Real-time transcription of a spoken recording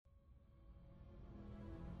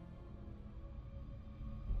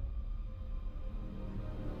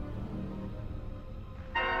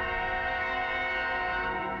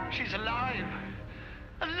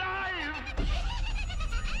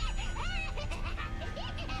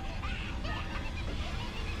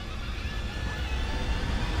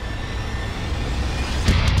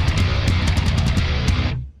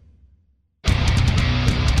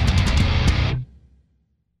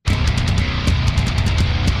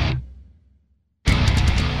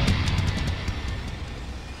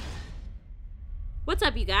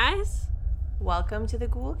What's up, you guys? Welcome to the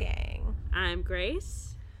Ghoul Gang. I'm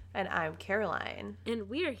Grace. And I'm Caroline. And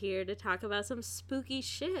we're here to talk about some spooky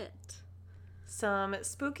shit. Some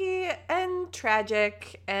spooky and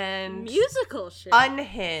tragic and... musical shit.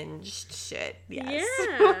 Unhinged shit, yes.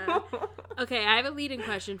 Yeah. Okay, I have a leading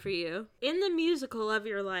question for you. In the musical of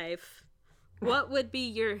your life, what would be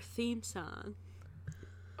your theme song?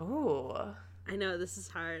 Oh. I know, this is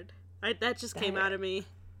hard. That just came out of me.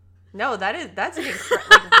 No, that's an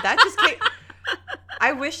incredible... that just came...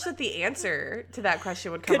 I wish that the answer to that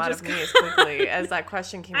question would come out of me as quickly as that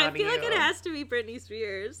question came out of you. I feel like it has to be Britney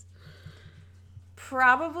Spears.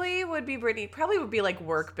 Probably would be Britney. Probably would be like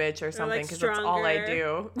Work Bitch or something, because that's all I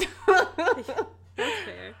do. That's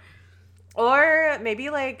fair. Or maybe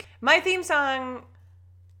like my theme song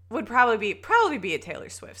would probably be a Taylor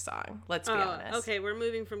Swift song. Let's be honest. Okay, we're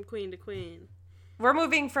moving from queen to queen. We're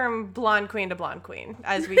moving from blonde queen to blonde queen,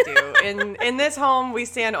 as we do. In this home, we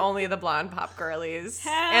stand only the blonde pop girlies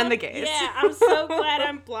and the gays. Yeah, I'm so glad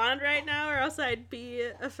I'm blonde right now, or else I'd be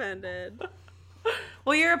offended.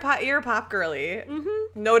 Well, you're a pop girly.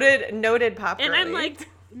 Mm-hmm. Noted pop girly. And I'm like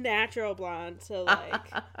natural blonde, so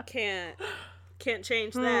like can't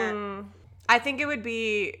change that. I think it would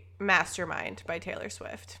be Mastermind by Taylor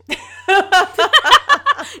Swift.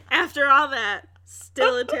 After all that,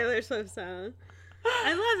 still a Taylor Swift song.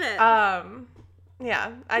 I love it.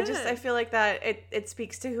 Yeah. I feel like that it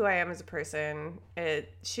speaks to who I am as a person.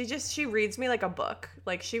 She reads me like a book.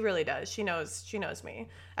 Like she really does. She knows me.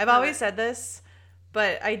 I've always said this,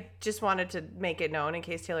 but I just wanted to make it known in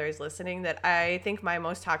case Taylor is listening that I think my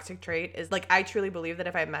most toxic trait is like I truly believe that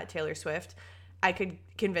if I met Taylor Swift, I could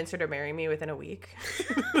convince her to marry me within a week.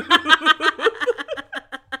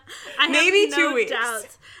 Maybe 2 weeks.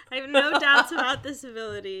 I have no doubts about this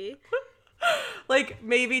ability. Like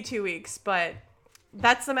maybe 2 weeks, but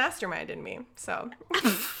that's the mastermind in me. So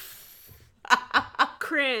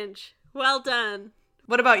cringe. Well done.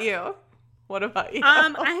 What about you?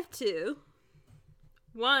 I have two.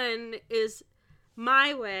 One is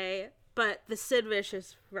My Way, but the Sid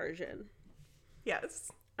Vicious version.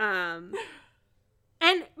 Yes. And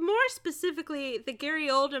more specifically, the Gary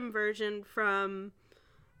Oldham version from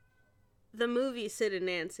the movie Sid and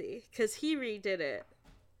Nancy, because he redid it.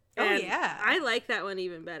 And yeah. I like that one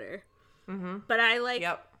even better. Mm-hmm. But I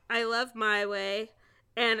love My Way.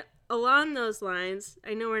 And along those lines,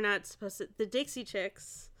 I know we're not supposed to, the Dixie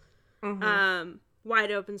Chicks,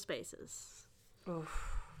 Wide Open Spaces.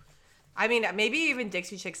 Oof. I mean, maybe even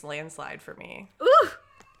Dixie Chicks Landslide for me. Ooh!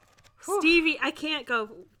 Stevie, I can't go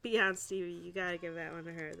beyond Stevie. You gotta give that one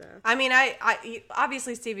to her, though. I mean, I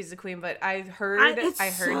obviously Stevie's the queen, but I heard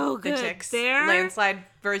so the Chicks Landslide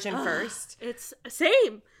version first. It's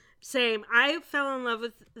same. I fell in love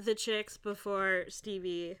with the Chicks before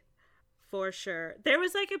Stevie, for sure. There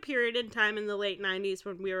was like a period in time in the late 90s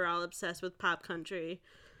when we were all obsessed with pop country.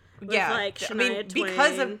 With, like, Shania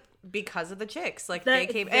Twain. because of the Chicks, like they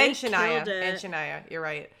came and Shania. You're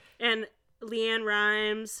right. And Leanne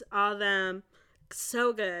Rimes, all them,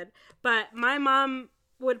 so good. But my mom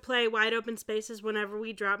would play Wide Open Spaces whenever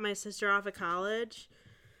we dropped my sister off at college.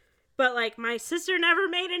 But like my sister never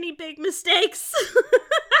made any big mistakes.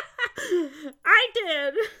 I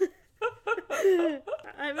did.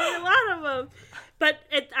 I made a lot of them. But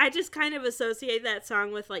I just kind of associate that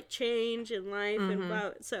song with like change and life and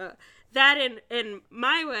wow. So that in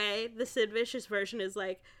My Way, the Sid Vicious version is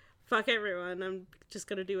like, fuck everyone, I'm just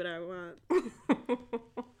gonna do what I want.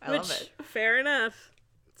 I love it. Fair enough.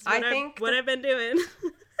 What I've been doing.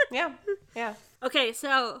 Yeah. Okay,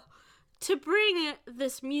 so to bring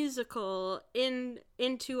this musical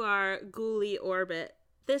into our ghouly orbit,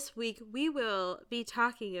 this week we will be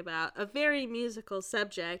talking about a very musical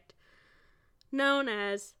subject known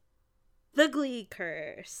as the Glee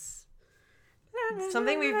Curse.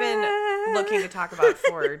 Something we've been looking to talk about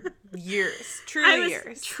for years. Truly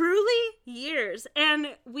years.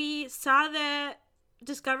 And we saw that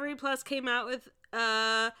Discovery Plus came out with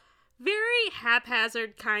a very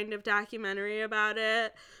haphazard kind of documentary about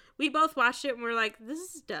it. We both watched it and we're like, this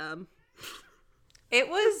is dumb. It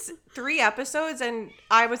was 3 episodes and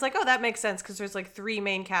I was like, oh, that makes sense because there's like 3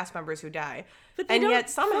 main cast members who die. But they don't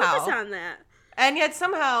focus on that. And yet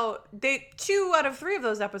somehow, 2 out of 3 of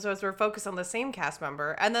those episodes were focused on the same cast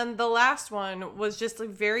member. And then the last one was just like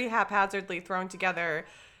very haphazardly thrown together.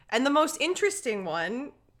 And the most interesting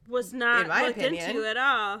one was not looked into at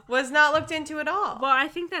all. Well, I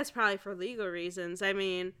think that's probably for legal reasons. I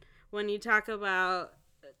mean, when you talk about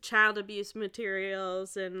child abuse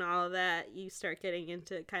materials and all of that, you start getting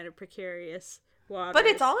into kind of precarious waters. But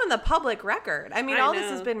it's all in the public record. I mean, all this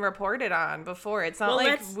has been reported on before. It's not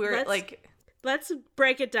let's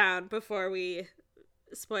break it down before we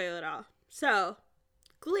spoil it all. So,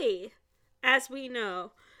 Glee, as we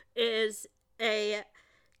know, is a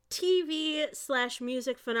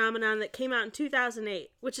TV/music phenomenon that came out in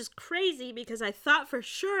 2008, which is crazy because I thought for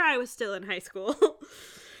sure I was still in high school.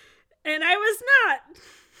 And I was not.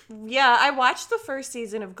 Yeah, I watched the first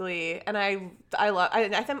season of Glee, and I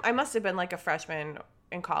think I must have been like a freshman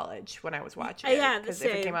in college when I was watching it. Yeah, because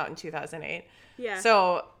if it came out in 2008. Yeah.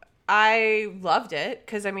 So I loved it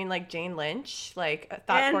because I mean, like Jane Lynch, like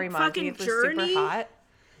thought Cory Monteith was super hot.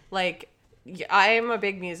 Like, I'm a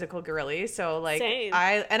big musical girly, so like Same.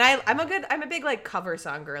 I'm a big like cover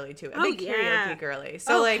song girly too. A big karaoke girly.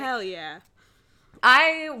 So like, hell yeah.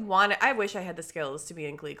 I wish I had the skills to be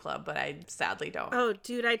in Glee Club, but I sadly don't. Oh,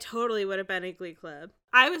 dude, I totally would have been in Glee Club.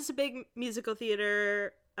 I was a big musical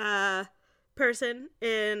theater person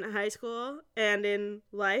in high school and in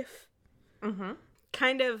life. Mm-hmm.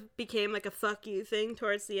 Kind of became like a fuck you thing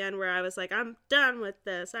towards the end where I was like, I'm done with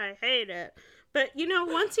this. I hate it. But, you know,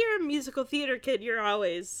 once you're a musical theater kid, you're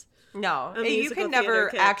always you can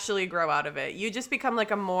never actually grow out of it. You just become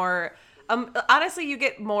like a more... honestly, you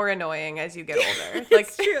get more annoying as you get older.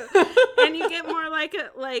 It's true. And you get more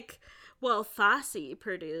well, Fosse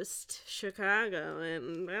produced Chicago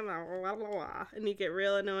and blah, blah, blah, blah, and you get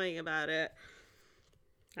real annoying about it.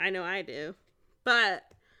 I know I do. But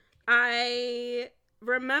I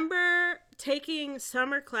remember taking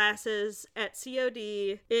summer classes at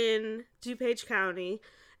COD in DuPage County,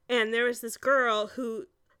 and there was this girl who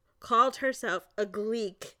called herself a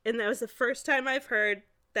Gleek, and that was the first time I've heard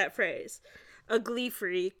that phrase, a Glee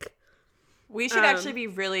freak. We should actually be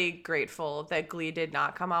really grateful that Glee did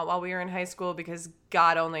not come out while we were in high school, because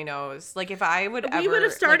God only knows. Like, if I would we would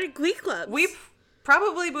have started Glee clubs. We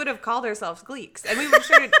probably would have called ourselves Gleeks, and we would have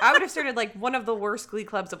started. I would have started like one of the worst Glee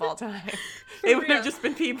clubs of all time. It would have just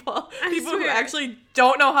been people who actually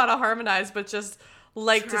don't know how to harmonize, but just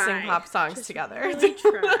like to sing pop songs together. Really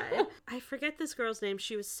try. I forget this girl's name.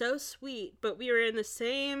 She was so sweet, but we were in the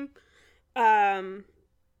same.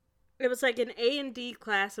 It was like an A&D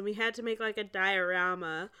class, and we had to make like a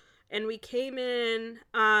diorama, and we came in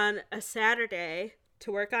on a Saturday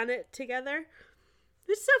to work on it together. It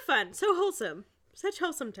was so fun, so wholesome, such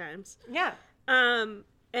wholesome times. Yeah.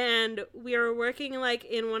 And we were working like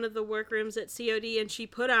in one of the workrooms at COD, and she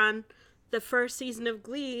put on the first season of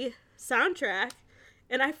Glee soundtrack,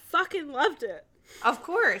 and I fucking loved it. Of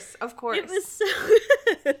course. It was so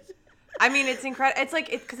good. I mean, it's incredible. It's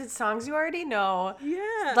like, because it's songs you already know.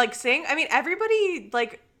 Yeah. Like, I mean, everybody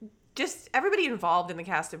involved in the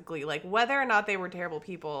cast of Glee, like, whether or not they were terrible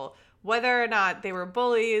people, whether or not they were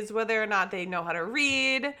bullies, whether or not they know how to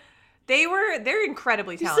read, they're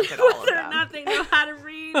incredibly talented, all of them. Whether or not they know how to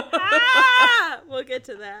read. We'll get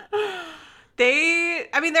to that.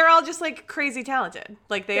 They're all just, like, crazy talented.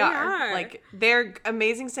 Like, they are. Like, they're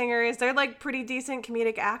amazing singers. They're, like, pretty decent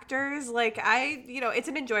comedic actors. Like, it's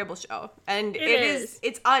an enjoyable show. And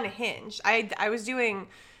it's unhinged. I was doing,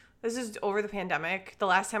 this is over the pandemic. The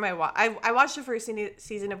last time I watched the first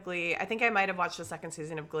season of Glee. I think I might have watched the second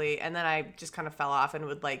season of Glee. And then I just kind of fell off and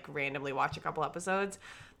would, like, randomly watch a couple episodes.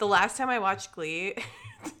 The last time I watched Glee,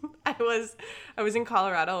 I was in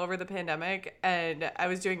Colorado over the pandemic, and I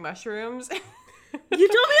was doing mushrooms. You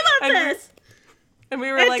told me about this. And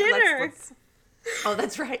we were at like, dinner. Let's oh,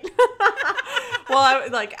 that's right. Well,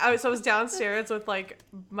 I was downstairs with like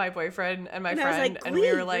my boyfriend and my friend, and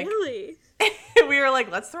we were like, really? we were like,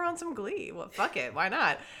 let's throw on some Glee. Well, fuck it, why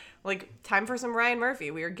not? Like, time for some Ryan Murphy.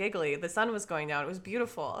 We were giggly. The sun was going down. It was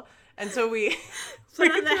beautiful, and so we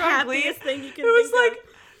put on the happiest thing you can. It was like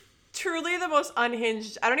truly the most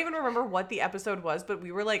unhinged. I don't even remember what the episode was, but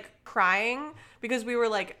we were like crying because we were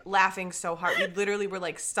like laughing so hard. We literally were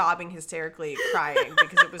like sobbing hysterically, crying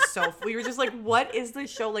because it was so. We were just like, "What is this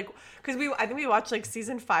show like?" Because I think we watched like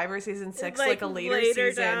season 5 or season 6, like a later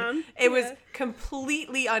season. Down. It was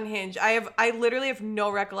completely unhinged. I literally have no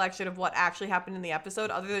recollection of what actually happened in the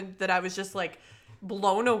episode, other than that I was just like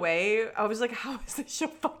blown away. I was like, "How is this show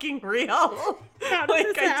fucking real?" How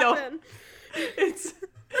did this happen?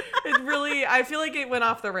 It really, I feel like it went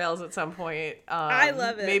off the rails at some point. I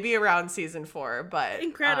love it. Maybe around season 4, but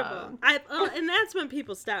incredible. And that's when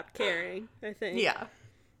people stopped caring, I think. Yeah.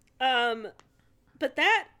 But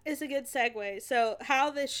that is a good segue. So how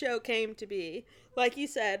this show came to be, like you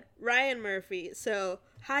said, Ryan Murphy. So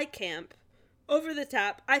high camp, over the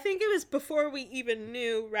top. I think it was before we even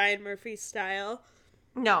knew Ryan Murphy's style.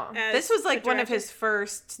 No, this was like one of his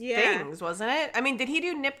first things, wasn't it? I mean, did he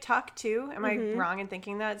do Nip Tuck too? Am I wrong in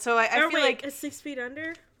thinking that? So I feel like is 6 Feet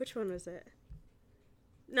Under? Which one was it?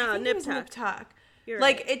 No, Nip Tuck. Nip Tuck. You're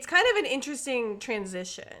like right. It's kind of an interesting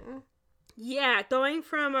transition. Yeah, going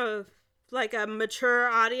from a mature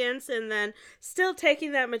audience and then still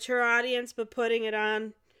taking that mature audience but putting it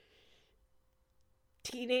on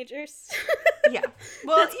teenagers. Yeah.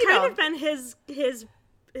 Well, that's kind of been his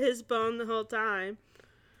bone the whole time.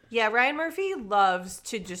 Yeah, Ryan Murphy loves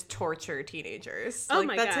to just torture teenagers. Oh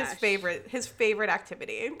my gosh. That's his favorite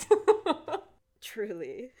activity.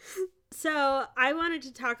 Truly. So, I wanted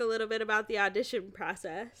to talk a little bit about the audition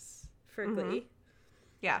process for Glee.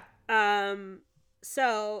 Yeah.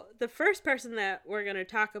 So, the first person that we're going to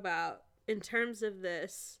talk about in terms of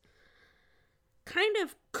this kind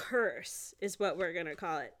of curse is what we're going to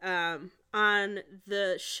call it, on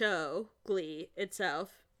the show Glee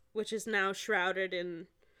itself, which is now shrouded in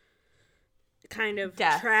kind of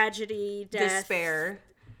death, tragedy, death, despair,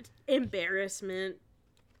 embarrassment,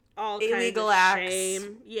 all illegal kinds of acts,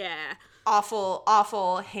 shame. Yeah.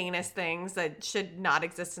 Awful, heinous things that should not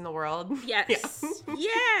exist in the world. Yes.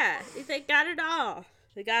 Yeah. They got it all.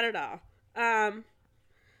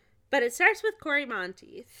 But it starts with Corey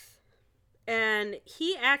Monteith. And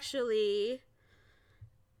he actually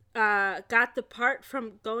got the part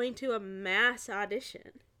from going to a mass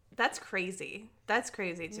audition. That's crazy. That's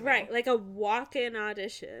crazy to me. Right, like a walk-in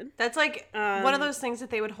audition. That's like one of those things that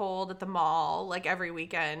they would hold at the mall like every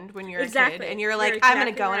weekend when you're a kid. And you're like, I'm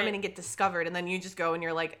going to go and I'm going to get discovered. And then you just go and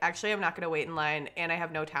you're like, actually, I'm not going to wait in line and I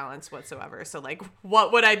have no talents whatsoever. So like,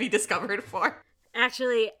 what would I be discovered for?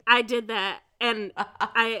 Actually, I did that. And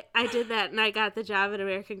I did that and I got the job at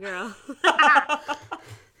American Girl.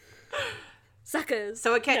 Suckers.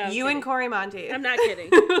 So it can't, you and Corey Monteith. I'm not kidding.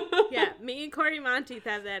 Yeah, me and Corey Monteith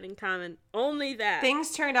have that in common. Only that.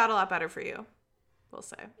 Things turned out a lot better for you, we'll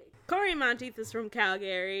say. Corey Monteith is from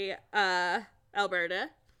Calgary,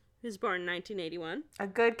 Alberta. He was born in 1981. A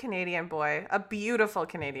good Canadian boy. A beautiful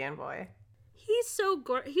Canadian boy. He's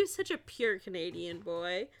he's such a pure Canadian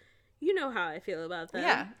boy. You know how I feel about them.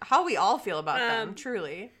 Yeah, how we all feel about them,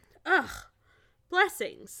 truly. Ugh.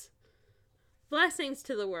 Blessings. Blessings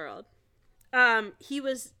to the world.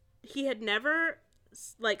 He had never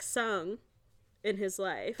like sung in his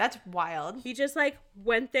life. That's wild. He just like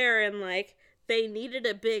went there and like they needed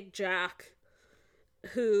a big jock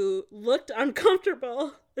who looked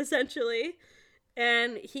uncomfortable essentially,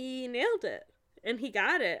 and he nailed it and he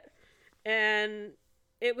got it, and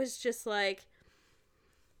it was just like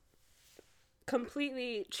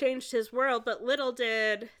completely changed his world. But little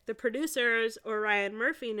did the producers or Ryan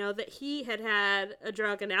Murphy know that he had had a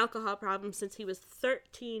drug and alcohol problem since he was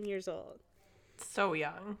 13 years old. So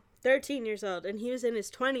young. 13 years old, and he was in his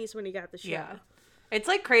 20s when he got the show. Yeah. It's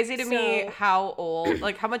like crazy to me how old,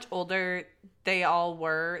 like how much older they all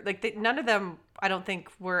were. Like none of them, I don't think,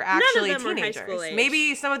 were actually teenagers. Were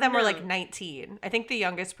maybe some of them were like 19. I think the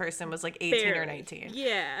youngest person was like 18 or 19.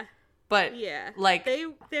 Yeah. But yeah, like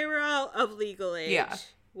they were all of legal age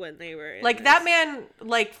when they were in like this. That man,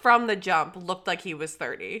 like from the jump, looked like he was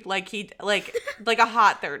 30. Like he like a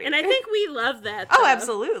hot 30. And I think we love that. Though. Oh,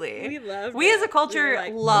 absolutely. We as a culture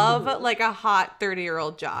love like a hot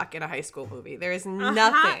 30-year-old jock in a high school movie. There is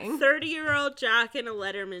nothing. Hot 30-year-old jock in a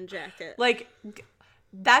Letterman jacket. Like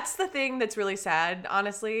that's the thing that's really sad,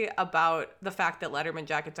 honestly, about the fact that Letterman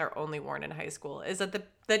jackets are only worn in high school, is that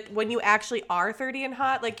that when you actually are 30 and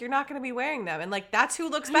hot, like you're not going to be wearing them, and like that's who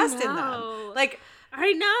looks best in them. Like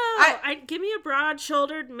I know. I'd give me a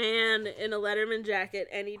broad-shouldered man in a Letterman jacket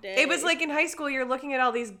any day. It was like in high school, you're looking at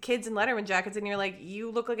all these kids in Letterman jackets, and you're like,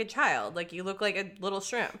 you look like a child. Like you look like a little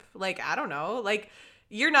shrimp. Like I don't know. Like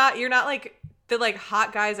you're not like the like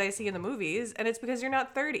hot guys I see in the movies, and it's because you're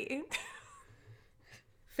not 30.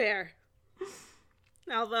 Fair.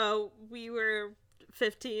 Although we were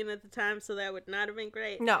 15 at the time, so that would not have been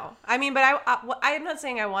great. No. I mean, but I'm not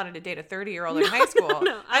saying I wanted to date a 30-year-old in high school.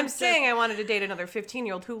 No, I'm saying I wanted to date another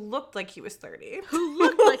 15-year-old who looked like he was 30. Who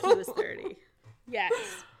looked like he was 30. Yes.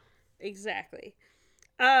 Exactly.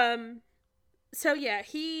 So yeah,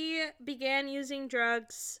 he began using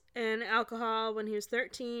drugs and alcohol when he was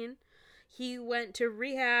 13. He went to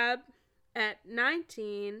rehab at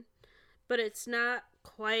 19, but it's not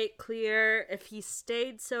quite clear if he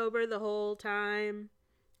stayed sober the whole time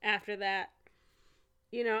after that.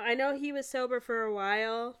 You know, I know he was sober for a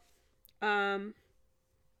while.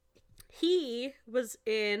 He was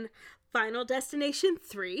in Final Destination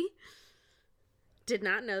 3. Did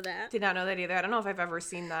not know that. Did not know that either. I don't know if I've ever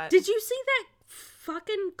seen that. Did you see that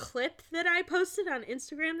fucking clip that I posted on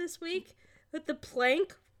Instagram this week with the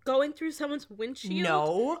plank going through someone's windshield?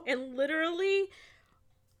 No. And literally,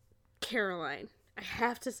 Caroline, I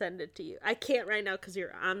have to send it to you. I can't right now because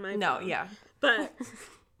you're on my phone. No, yeah. But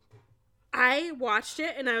I watched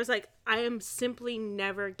it and I was like, I am simply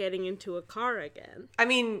never getting into a car again. I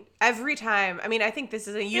mean, every time. I mean, I think this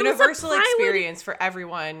is a universal experience for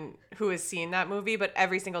everyone who has seen that movie, but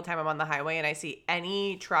every single time I'm on the highway and I see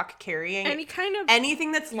any truck carrying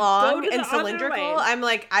anything that's long and cylindrical, I'm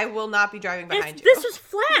like, I will not be driving behind you. This was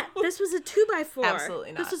flat. This was a 2x4.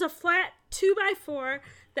 Absolutely not. This was a flat 2x4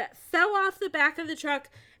 that fell off the back of the truck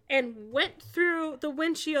and went through the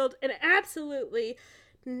windshield and absolutely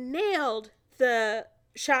nailed the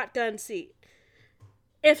shotgun seat.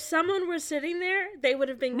 If someone were sitting there, they would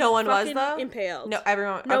have been impaled. No,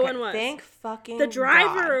 everyone. No one was. Thank fucking The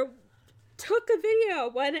driver God. took a video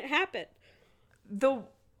when it happened. And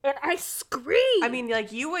I screamed. I mean,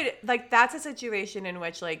 like, you would, like, that's a situation in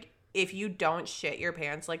which, like, if you don't shit your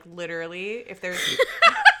pants, like, literally, if there's,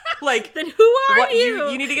 like, then who are you?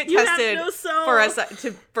 You need to get tested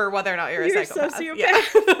for whether or not you're a psychopath. Sociopath. Yeah.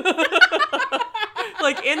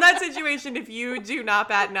 Like, in that situation, if you do not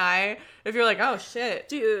bat an eye, if you're like, oh, shit.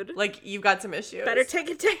 Dude. Like, you've got some issues. Better take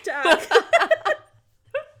a TikTok.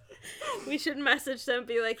 We should message them,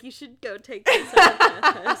 be like, you should go take this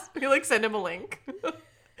test. You, like, send him a link. I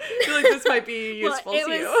feel like this might be useful to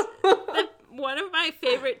you. One of my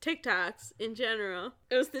favorite TikToks in general.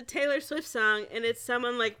 It was the Taylor Swift song, and it's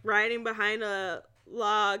someone, like, riding behind a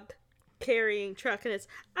log carrying truck, and it's,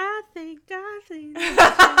 I think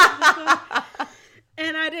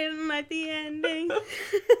and I didn't like the ending.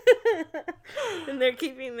 And they're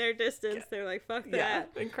keeping their distance. They're like, fuck that.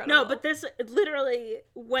 Yeah, incredible. No, but this literally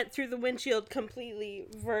went through the windshield completely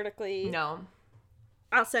vertically. No.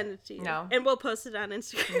 I'll send it to you. No. And we'll post it on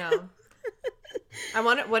Instagram. No. I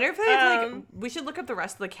wonder if like we should look up the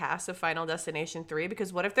rest of the cast of Final Destination 3,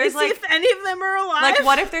 because what if there's like, if any of them are alive? Like,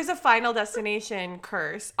 what if there's a Final Destination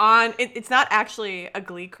curse on it's not actually a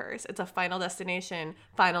Glee curse, it's a Final Destination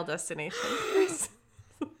curse.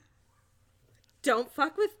 Don't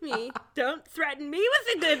fuck with me. Don't threaten me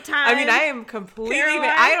with a good time. I mean, I am completely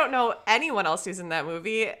I don't know anyone else who's in that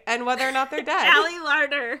movie and whether or not they're dead. Allie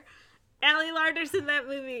Larder's in that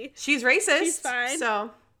movie. She's racist. She's fine. So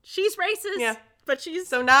she's racist. Yeah. But she's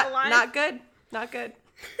so not good. Not good.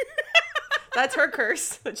 That's her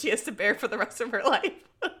curse that she has to bear for the rest of her life.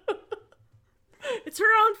 It's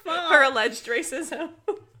her own fault. Her alleged racism.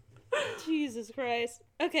 Jesus Christ.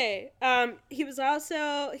 Okay.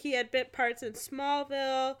 He had bit parts in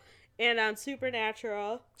Smallville and on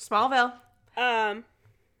Supernatural. Smallville. I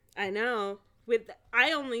know.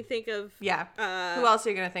 I only think of who else are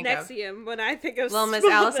you gonna think of? Nexium when I think of Little Miss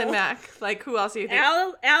Allison Mack. Like, who else do you think?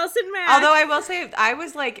 Allison Mack. Although I will say, I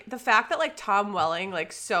was like, the fact that like Tom Welling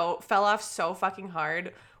like fell off so fucking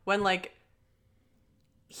hard when like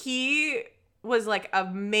he was like a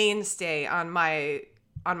mainstay on my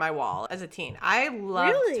wall as a teen. I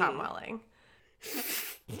loved Tom Welling.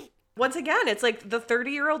 Once again, it's like the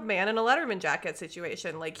 30-year-old man in a Letterman jacket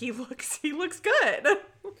situation. Like, he looks good.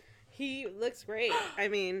 He looks great. I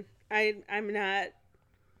mean, I'm not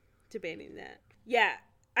debating that. Yeah,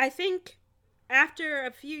 I think after a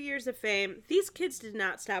few years of fame, these kids did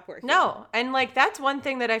not stop working. No, and like that's one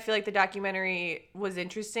thing that I feel like the documentary was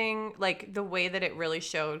interesting, like the way that it really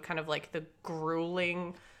showed kind of like the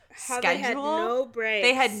grueling schedule. They had no breaks.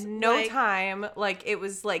 They had no time. Like, it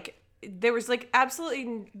was like there was like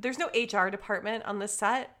there's no HR department on the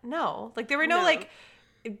set. No, like there were no.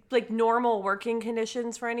 like normal working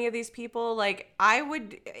conditions for any of these people. Like, I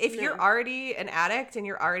would, if you're already an addict and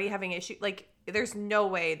you're already having issues, like, there's no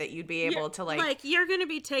way that you'd be able to like you're gonna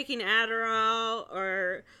be taking Adderall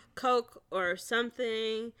or Coke or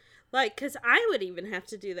something, like, because I would even have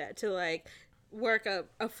to do that to like work a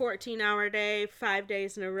 14-hour day 5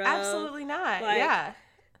 days in a row. Absolutely not. Like, yeah.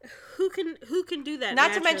 Who can do that?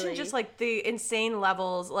 Not to mention just like the insane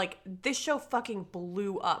levels. Like, this show fucking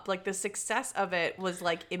blew up. Like, the success of it was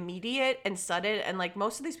like immediate and sudden, and like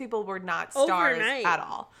most of these people were not stars overnight at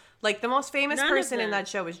all. Like, the most famous person in that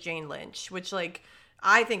show was Jane Lynch, which like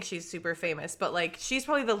I think she's super famous, but like she's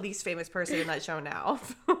probably the least famous person in that show now.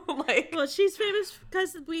 Like, well, she's famous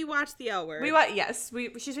because we watched The L Word.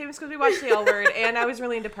 She's famous because we watched The L Word, and I was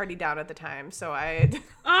really into Party Down at the time, so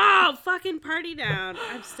oh, fucking Party Down!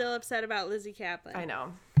 I'm still upset about Lizzie Kaplan. I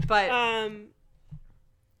know, but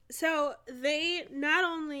so they not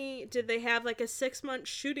only did they have like a 6-month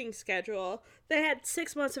shooting schedule, they had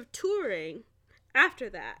 6 months of touring after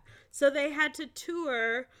that. So they had to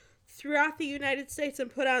tour throughout the United States and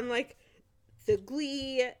put on like the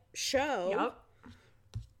Glee show. Yep.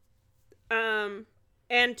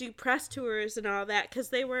 And do press tours and all that, because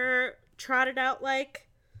they were trotted out like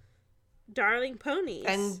darling ponies.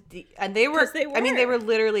 And they were, they were. I mean, they were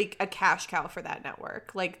literally a cash cow for that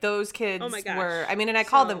network. Like, those kids were, I mean, and I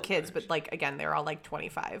call them kids, but, like, again, they're all, like,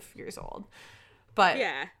 25 years old. But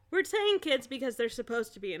yeah, we're saying kids because they're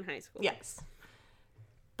supposed to be in high school. Yes.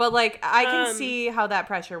 But, like, I can see how that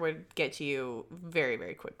pressure would get to you very,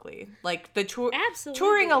 very quickly. Like, the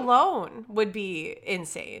touring alone would be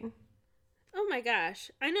insane. Oh, my gosh.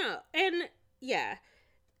 I know. And, yeah,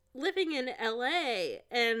 living in LA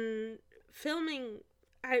and filming,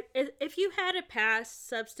 if you had a past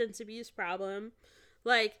substance abuse problem,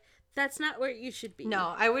 like, that's not where you should be.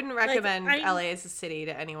 No, I wouldn't recommend LA as a city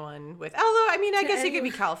to anyone with... Although, I mean, I guess you could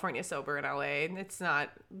be California sober in LA. It's not...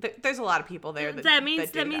 There's a lot of people there that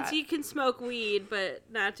means you can smoke weed, but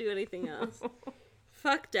not do anything else.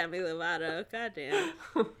 Fuck Demi Lovato. Goddamn.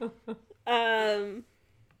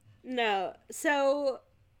 No. So,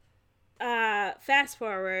 fast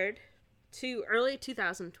forward to early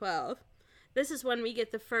 2012. This is when we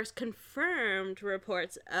get the first confirmed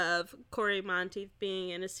reports of Corey Monteith being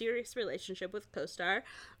in a serious relationship with co-star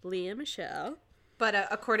Lea Michele. But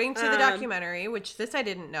according to the documentary, which this I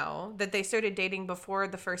didn't know, that they started dating before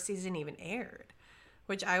the first season even aired,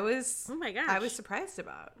 which I was I was surprised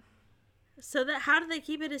about. So how did they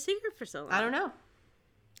keep it a secret for so long? I don't know.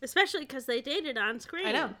 Especially because they dated on screen.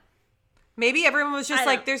 I know. Maybe everyone was just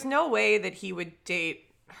like, "There's no way that he would date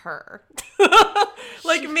her."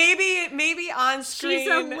 Like, maybe on screen. She's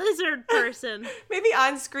a lizard person. Maybe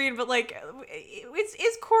on screen, but, like,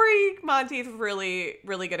 is Corey Monteith really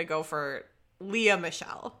gonna go for Lea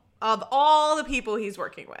Michele? Of all the people he's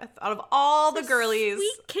working with, out of all the girlies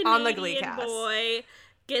on the Glee cast, boy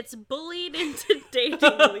gets bullied into dating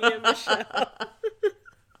Lea Michele.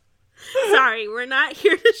 Sorry, we're not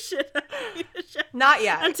here to shit on Lea Michele. Not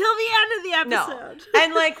yet. Until the end of the episode. No.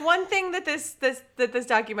 And, like, one thing that this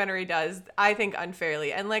documentary does, I think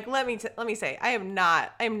unfairly, and, like, let me say, I am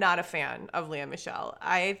not a fan of Lea Michele.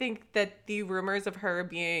 I think that the rumors of her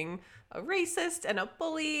being a racist and a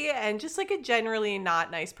bully and just, like, a generally not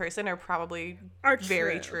nice person are probably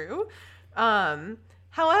very true.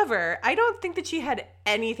 However, I don't think that she had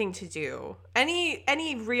anything to do,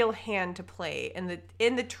 any real hand to play in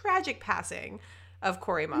the tragic passing of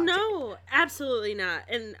Corey Monteith. No, absolutely not.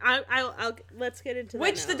 And I'll let's get into that.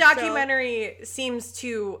 Which the documentary seems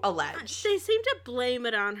to allege. They seem to blame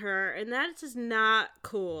it on her, and that is not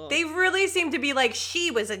cool. They really seem to be like,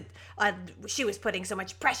 she was putting so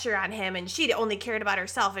much pressure on him, and she only cared about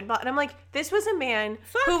herself. And I'm like, this was a man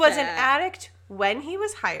who was an addict when he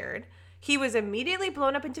was hired. He was immediately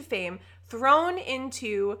blown up into fame, thrown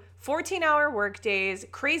into 14-hour workdays,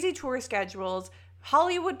 crazy tour schedules,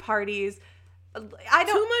 Hollywood parties. Too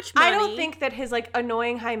much money. I don't think that his, like,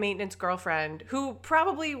 annoying high-maintenance girlfriend, who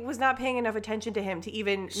probably was not paying enough attention to him to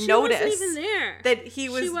even notice wasn't even there. That he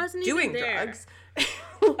was doing drugs.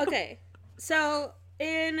 Okay, so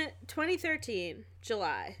in 2013,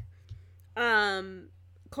 July,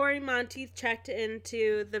 Corey Monteith checked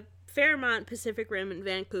into the Fairmont Pacific Rim in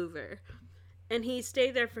Vancouver, and he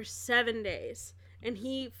stayed there for 7 days, and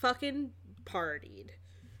he fucking partied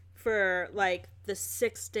for, like, the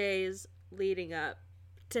 6 days leading up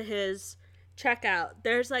to his checkout.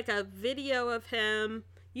 There's, like, a video of him,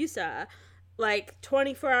 you saw, like,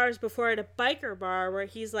 24 hours before at a biker bar where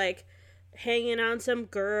he's, like, hanging on some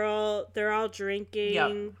girl, they're all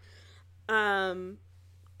drinking. Yep.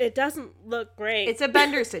 It doesn't look great. It's a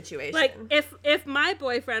Bender situation. Like, if my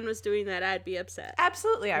boyfriend was doing that, I'd be upset.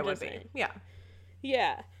 Absolutely, I would be. Yeah.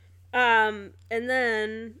 Yeah. And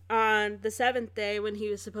then on the 7th day when he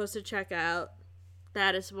was supposed to check out,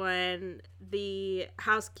 that is when the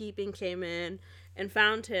housekeeping came in and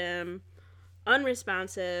found him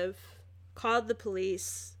unresponsive, called the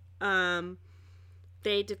police.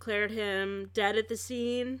 They declared him dead at the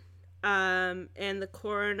scene, and the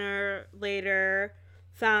coroner later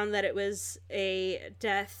found that it was a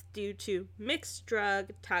death due to mixed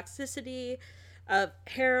drug toxicity of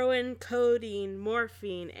heroin, codeine,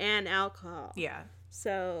 morphine, and alcohol. Yeah.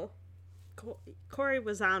 So Corey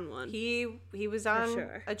was on one. He was on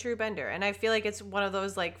a true bender. And I feel like it's one of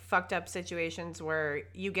those, like, fucked up situations where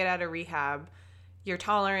you get out of rehab, your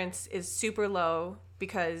tolerance is super low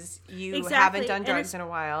because you haven't done drugs in a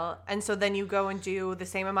while. And so then you go and do the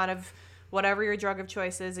same amount of whatever your drug of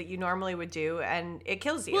choice is that you normally would do, and it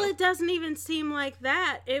kills you. Well, it doesn't even seem like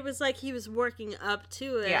that. It was like he was working up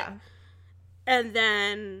to it. Yeah. And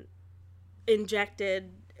then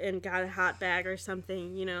injected and got a hot bag or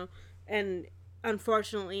something, you know. And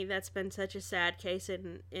unfortunately, that's been such a sad case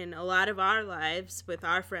in a lot of our lives with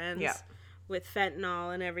our friends, with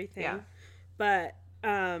fentanyl and everything. Yeah. But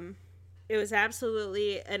it was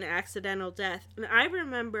absolutely an accidental death. And I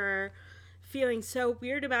remember feeling so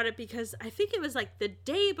weird about it because I think it was like the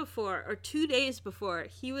day before or 2 days before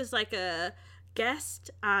he was like a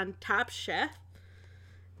guest on Top Chef,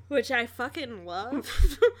 which I fucking love.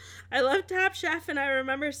 I love Top Chef, and I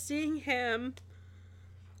remember seeing him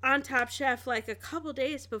on Top Chef like a couple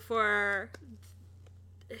days before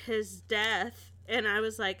his death, and I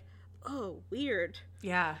was like, oh, weird.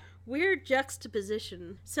 Yeah. Weird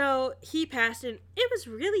juxtaposition. So he passed, and it was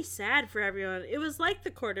really sad for everyone. It was like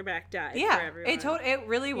the quarterback died for everyone. It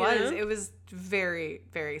really was. You know? It was very,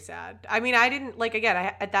 very sad. I mean, I didn't, like,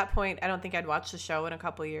 again, at that point, I don't think I'd watched the show in a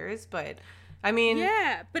couple years, but I mean...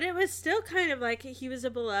 Yeah, but it was still kind of like he was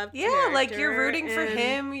a beloved character. Yeah, like, you're rooting for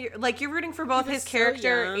him. You're rooting for both his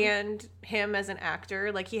character and him as an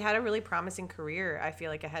actor. Like, he had a really promising career, I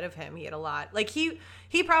feel like, ahead of him. He had a lot. Like, he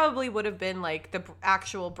probably would have been, like, the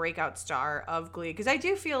actual breakout star of Glee. Because I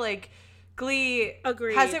do feel like Glee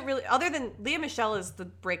hasn't really... Other than Lea Michele is the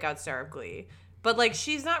breakout star of Glee. But, like,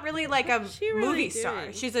 she's not really, like, a movie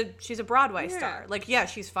star. She's a Broadway star. Like, yeah,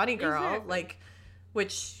 she's funny girl. Exactly. Like,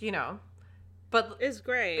 which, you know... But is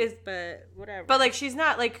great, but whatever. But, like, she's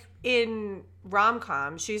not, like, in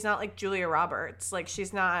rom-com. She's not, like, Julia Roberts. Like,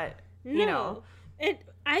 she's not, you know. And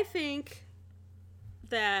I think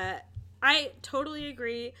that I totally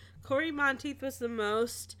agree. Corey Monteith was the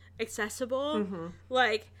most accessible. Mm-hmm.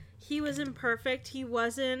 Like, he was imperfect. He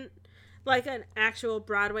wasn't, like, an actual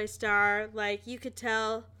Broadway star. Like, you could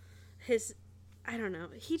tell I don't know.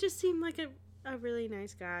 He just seemed like a really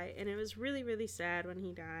nice guy. And it was really, really sad when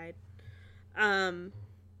he died. Can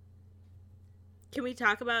we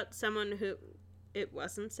talk about someone who it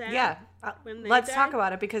wasn't sad? Yeah, let's talk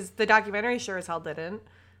about it because the documentary sure as hell didn't.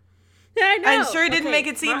 I know. And sure didn't make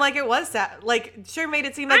it seem like it was sad. Like, sure made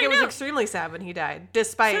it seem like it was extremely sad when he died,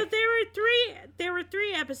 despite... So there were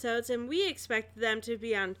three episodes, and we expected them to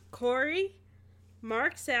be on Corey,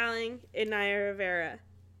 Mark Salling, and Naya Rivera.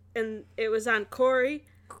 And it was on Corey,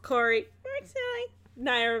 Mark Salling,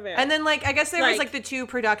 Naya Rivera. And then, like, I guess there was, like, the two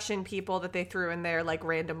production people that they threw in there, like,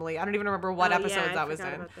 randomly. I don't even remember what episodes that was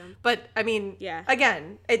in. But, I mean,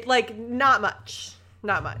 again, it, like, not much.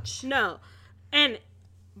 Not much. No. And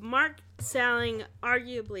Mark Salling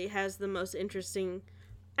arguably has the most interesting,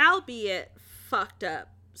 albeit fucked up,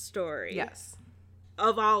 story. Yes.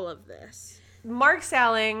 Of all of this. Mark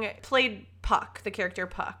Salling played Puck, the character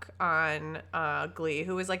Puck on Glee,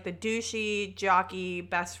 who was like the douchey, jockey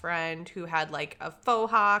best friend who had like a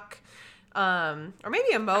faux hawk, or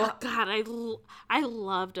maybe a mohawk. Oh, God, I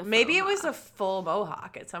loved a faux maybe it hawk. Was a full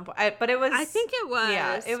mohawk at some point, but it was. I think it was.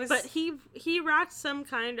 Yeah, it was. But he rocked some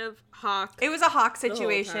kind of hawk. It was a hawk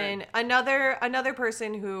situation. Another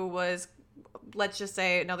person who was, let's just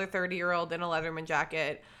say, another 30-year-old in a Leatherman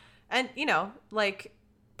jacket, and you know, like,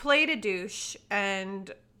 played a douche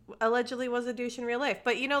and allegedly was a douche in real life.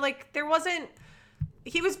 But, you know, like,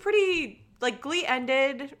 he was pretty, like, Glee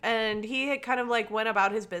ended and he had kind of, like, went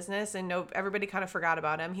about his business and everybody kind of forgot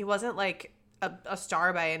about him. He wasn't, like, a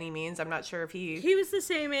star by any means. I'm not sure if he was the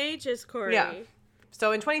same age as Corey. Yeah.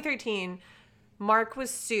 So in 2013, Mark was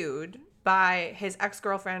sued by his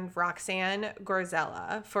ex-girlfriend Roxanne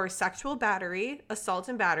Gorzella for sexual battery, assault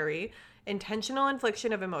and battery, intentional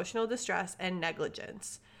infliction of emotional distress, and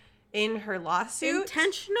negligence. In her lawsuit...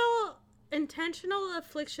 Intentional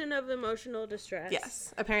affliction of emotional distress.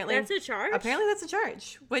 Yes, apparently. That's a charge? Apparently that's a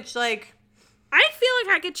charge, which, like... I feel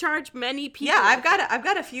like I could charge many people. Yeah, I've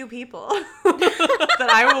got a few people that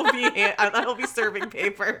I will be serving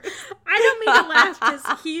paper. I don't mean to laugh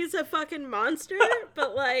because he's a fucking monster,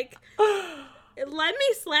 but, like, let me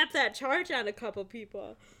slap that charge on a couple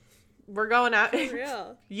people. We're going out. For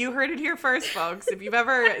real. You heard it here first, folks. If you've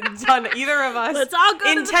ever done either of us Let's all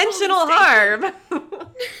go intentional harm,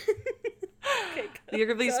 okay, you're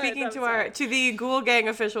going to be speaking to the Ghoul Gang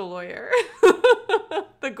official lawyer,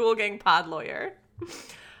 the Ghoul Gang pod lawyer.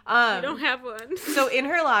 You don't have one. So in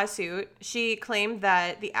her lawsuit, she claimed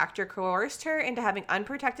that the actor coerced her into having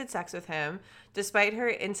unprotected sex with him, despite her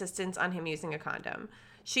insistence on him using a condom.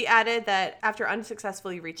 She added that after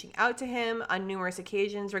unsuccessfully reaching out to him on numerous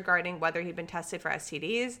occasions regarding whether he'd been tested for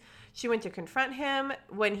STDs, she went to confront him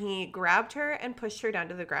when he grabbed her and pushed her down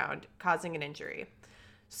to the ground, causing an injury.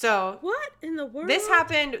 So what in the world? This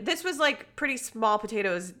happened. This was like pretty small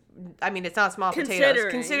potatoes. I mean, it's not small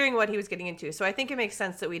potatoes considering what he was getting into. So I think it makes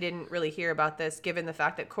sense that we didn't really hear about this, given the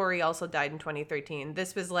fact that Corey also died in 2013.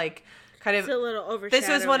 This was like kind of a little overshadowing. This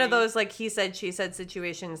was one of those like he said, she said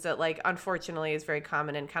situations that like unfortunately is very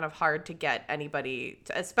common and kind of hard to get anybody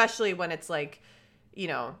to, especially when it's like, you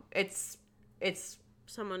know, it's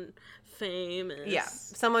someone famous. Yeah,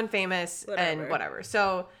 someone famous and whatever.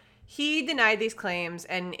 So He denied these claims,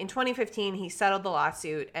 and in 2015, he settled the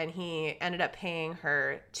lawsuit, and he ended up paying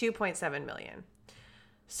her $2.7 million.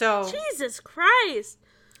 So Jesus Christ.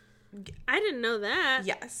 I didn't know that.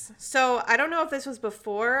 Yes. So I don't know if this was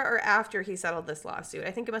before or after he settled this lawsuit.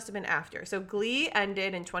 I think it must have been after. So Glee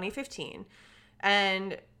ended in 2015,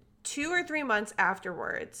 and 2 or 3 months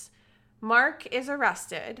afterwards, Mark is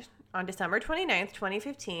arrested on December 29th,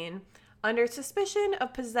 2015, under suspicion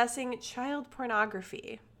of possessing child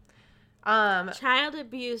pornography. Child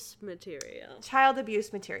abuse material. Child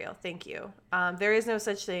abuse material. Thank you. There is no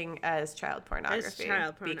such thing as child pornography.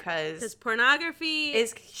 Because pornography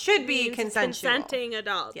should be consensual. Consenting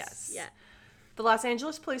adults. Yes. Yeah. The Los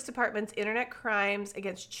Angeles Police Department's Internet Crimes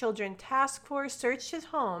Against Children Task Force searched his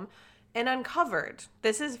home and uncovered,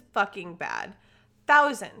 this is fucking bad,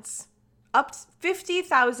 thousands, up to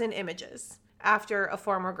 50,000 images after a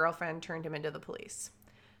former girlfriend turned him into the police.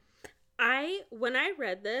 When I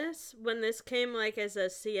read this, when this came like as a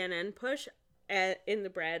CNN push in the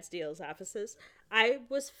Brad Steele's offices, I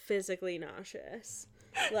was physically nauseous.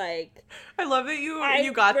 Like, I love that you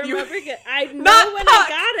got I know not when Puck, I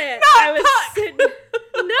got it. not I was Puck. sitting.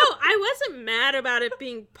 No, I wasn't mad about it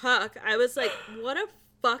being Puck. I was like, what a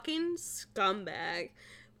fucking scumbag.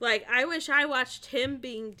 Like, I wish I watched him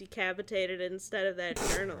being decapitated instead of that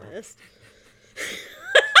journalist.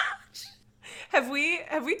 Have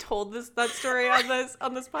we told that story on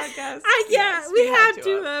this podcast? Yeah, Yes, we had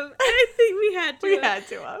to have. I think we had to. We had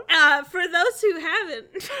to have. For those who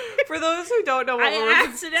haven't, for those who don't know what I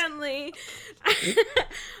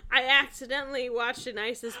accidentally watched an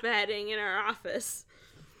ISIS beheading in our office.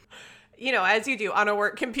 You know, as you do on a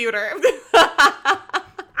work computer.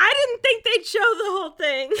 I didn't think they'd show the whole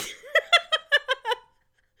thing.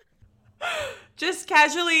 Just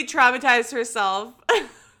casually traumatized herself.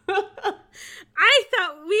 I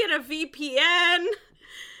thought we had a VPN.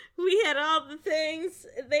 We had all the things.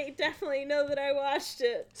 They definitely know that I watched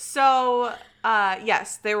it. So,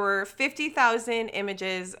 yes, there were 50,000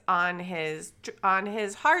 images on his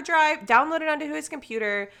hard drive, downloaded onto his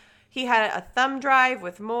computer. He had a thumb drive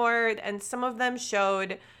with more, and some of them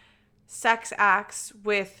showed sex acts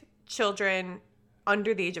with children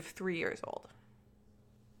under the age of 3 years old.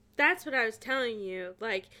 That's what I was telling you.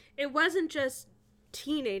 Like, it wasn't just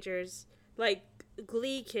teenagers, like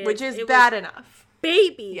Glee kids. Which is bad enough.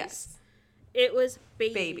 Babies. Yes. It was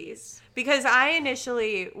babies. Because I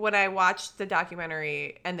initially, when I watched the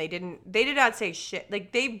documentary, and they did not say shit.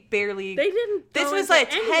 Like, they didn't. This was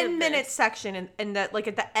like a 10-minute section, and that, like,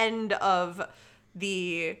 at the end of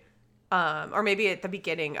the, or maybe at the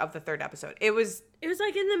beginning of the third episode. It was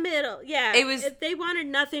like in the middle. Yeah. They wanted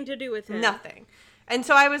nothing to do with him. Nothing. And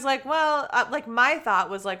so I was like, well, like, my thought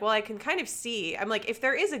was like, well, I can kind of see. I'm like, if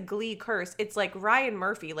there is a Glee curse, it's like Ryan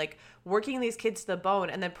Murphy, like, working these kids to the bone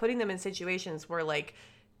and then putting them in situations where, like,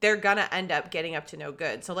 they're gonna end up getting up to no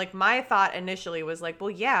good. So, like, my thought initially was like,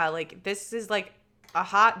 well, yeah, like, this is, like, a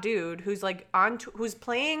hot dude who's, like, who's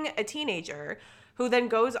playing a teenager who then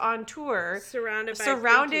goes on tour surrounded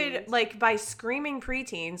preteens. Like, by screaming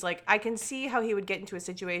preteens. Like, I can see how he would get into a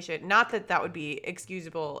situation. Not that that would be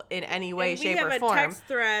excusable in any way, shape, or form. We have a text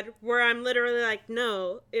thread where I'm literally like,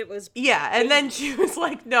 no, it was yeah, and then she was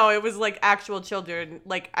like, no, it was, like, actual children.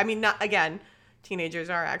 Like, I mean, not, again, teenagers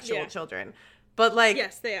are actual children. But, like...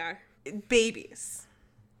 Yes, they are. Babies.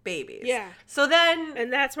 Yeah. So then...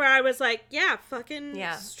 And that's where I was like, yeah, fucking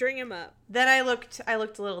string him up. Then I looked a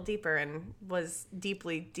little deeper and was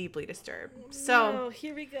deeply, deeply disturbed. So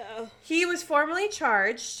here we go. He was formally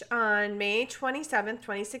charged on May 27th,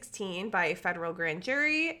 2016 by a federal grand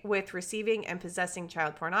jury with receiving and possessing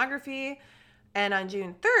child pornography. And on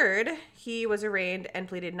June 3rd, he was arraigned and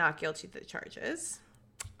pleaded not guilty to the charges.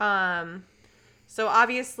 So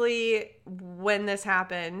obviously, when this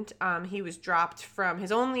happened, he was dropped from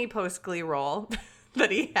his only post-Glee role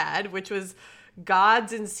that he had, which was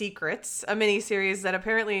Gods and Secrets, a miniseries that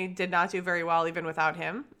apparently did not do very well even without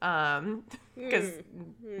him, because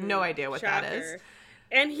no idea what Shocker. that is.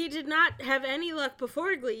 And he did not have any luck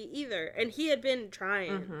before Glee either, and he had been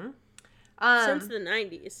trying since the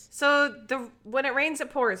 90s. So when it rains,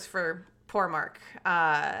 it pours for poor Mark.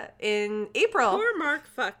 In April... Poor Mark,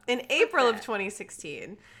 In April of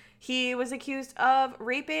 2016, he was accused of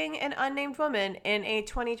raping an unnamed woman in a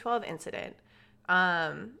 2012 incident.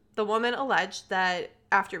 The woman alleged that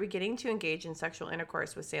after beginning to engage in sexual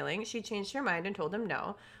intercourse with Sailing, she changed her mind and told him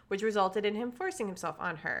no, which resulted in him forcing himself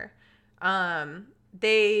on her.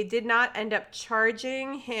 They did not end up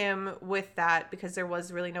charging him with that because there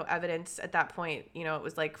was really no evidence at that point. You know, it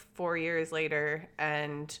was like 4 years later,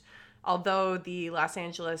 and although the Los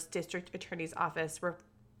Angeles District Attorney's Office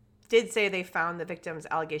did say they found the victim's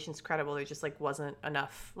allegations credible. There just, like, wasn't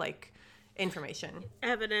enough, like, information.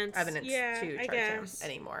 Evidence To charge him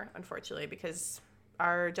anymore, unfortunately, because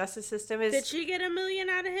our justice system is... Did she get $1 million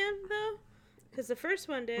out of him, though? Because the first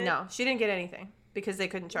one did. No, she didn't get anything because they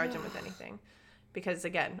couldn't charge him with anything. Because,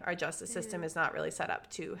 again, our justice system is not really set up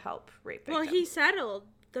to help rape victims. Well, he settled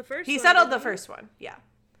the first one. He settled the first one, yeah.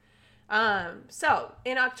 So,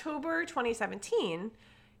 in October 2017,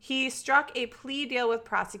 he struck a plea deal with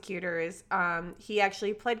prosecutors. He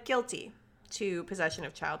actually pled guilty to possession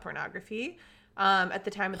of child pornography. At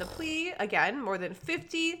the time of the plea, again, more than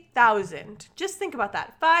 50,000. Just think about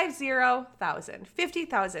that. 50,000.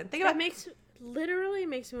 50,000. Think about literally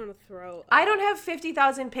makes me want to throw up. I don't have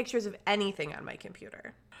 50,000 pictures of anything on my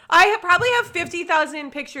computer. I probably have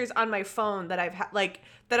 50,000 pictures on my phone that I've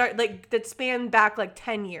that span back like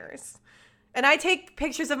 10 years. And I take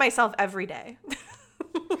pictures of myself every day.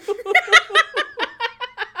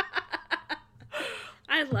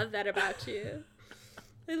 I love that about you.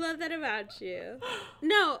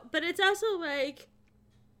 No, but it's also like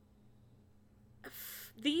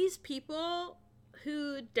these people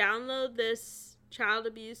who download this child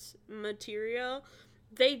abuse material,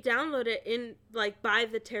 they download it in, like, by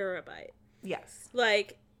the terabyte. Yes.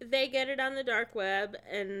 Like, they get it on the dark web,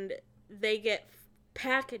 and they get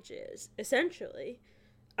packages, essentially,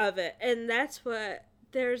 of it. And that's what...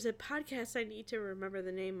 There's a podcast I need to remember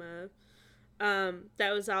the name of,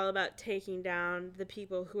 that was all about taking down the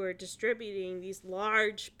people who are distributing these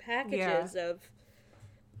large packages of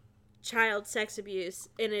child sex abuse.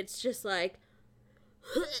 And it's just like...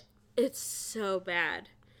 It's so bad.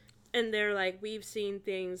 And they're like, we've seen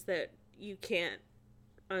things that you can't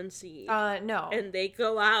unsee. No. And they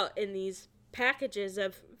go out in these packages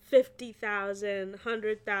of 50,000,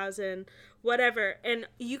 100,000, whatever. And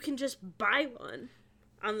you can just buy one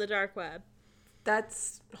on the dark web.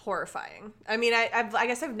 That's horrifying. I mean, I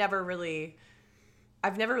guess I've never really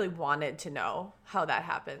wanted to know how that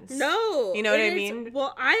happens. No. You know what I mean?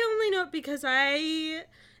 Well, I only know it because I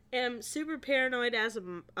am super paranoid as a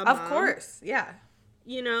mom. Of course, yeah.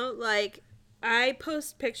 You know, like, I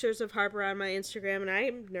post pictures of Harper on my Instagram, and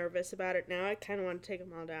I'm nervous about it now. I kind of want to take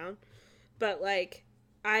them all down. But, like,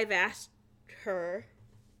 I've asked her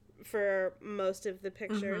for most of the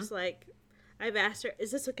pictures. Mm-hmm. Like, I've asked her,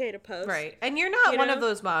 is this okay to post? Right. And you're not one of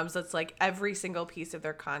those moms that's, like, every single piece of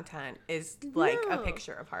their content is, like, a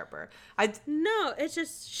picture of Harper. No, it's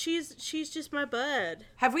just, she's just my bud.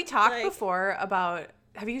 Have we talked before about...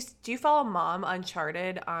 Do you follow Mom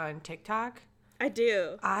Uncharted on TikTok? I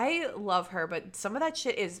do. I love her, but some of that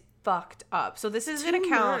shit is fucked up. So this is an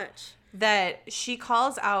account that she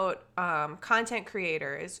calls out content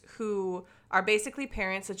creators who are basically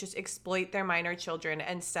parents that just exploit their minor children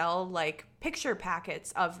and sell, like, picture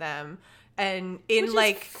packets of them and in,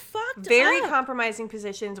 like, very compromising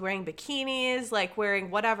positions, wearing bikinis, like,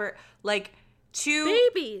 wearing whatever, like, to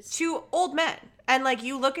old men. And, like,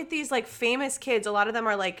 you look at these, like, famous kids. A lot of them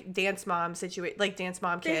are, like, dance mom kids.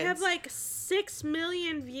 They have, like, 6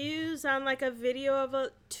 million views on, like, a video of a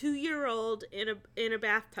 2-year-old in a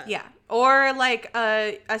bathtub. Yeah. Or, like,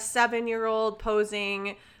 a 7-year-old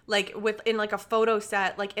posing, like, in, like, a photo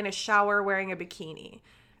set, like, in a shower wearing a bikini.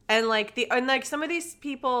 And, like, some of these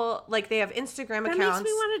people, like, they have Instagram accounts makes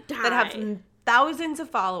me want to die. that have thousands of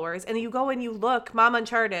followers, and you go and you look, Mom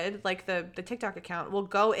Uncharted, like the TikTok account, will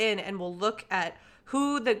go in and will look at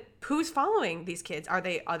who's following these kids. Are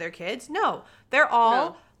they other kids? No. They're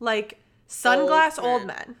all like sunglass old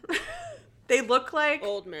men. They look like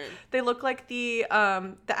old men. They look like the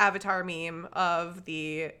Avatar meme of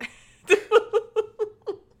the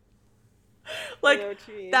like I know what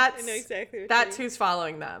you mean. that's I know exactly what that's you mean. who's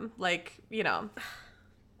following them. Like, you know.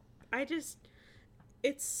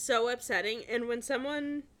 It's so upsetting. And when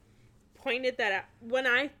someone pointed that out, when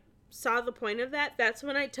I saw the point of that, that's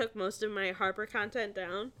when I took most of my Harper content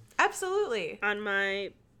down. Absolutely. On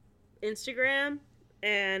my Instagram.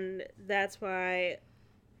 And that's why,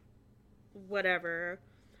 whatever,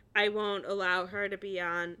 I won't allow her to be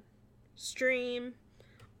on stream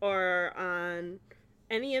or on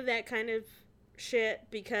any of that kind of shit,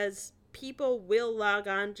 because people will log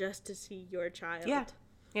on just to see your child. Yeah.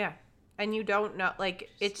 Yeah. And you don't know, like,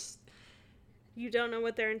 it's... You don't know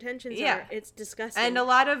what their intentions are. It's disgusting. And a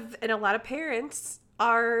lot of parents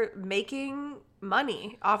are making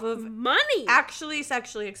money off of... Money! Actually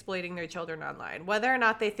sexually exploiting their children online. Whether or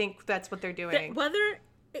not they think that's what they're doing.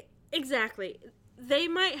 Exactly. They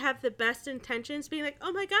might have the best intentions, being like,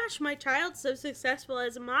 oh my gosh, my child's so successful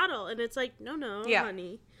as a model. And it's like, no,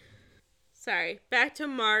 honey. Sorry. Back to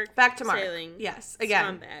Mark. Sailing. Yes.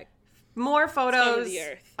 Again. Scumbag. More photos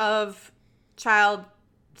of child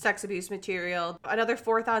sex abuse material, another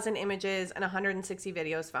 4,000 images, and 160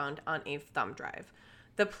 videos found on a thumb drive.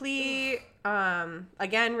 The plea,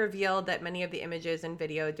 again, revealed that many of the images and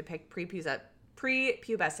video depict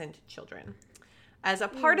prepubescent children. As a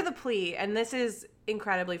part of the plea, and this is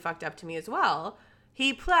incredibly fucked up to me as well,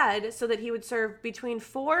 he pled so that he would serve between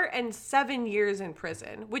 4 and 7 years in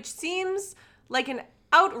prison, which seems like an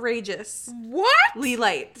outrageously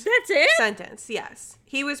light That's it? sentence. Yes.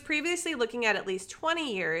 He was previously looking at least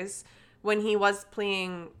 20 years when he was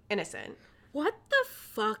pleading innocent. What the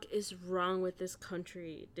fuck is wrong with this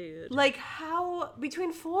country, dude? Like, how?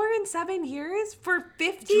 Between 4 and 7 years for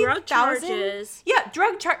 50,000? Drug charges. Yeah,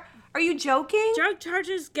 Are you joking? Drug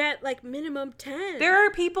charges get, like, minimum 10. There are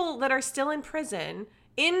people that are still in prison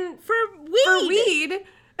for weed.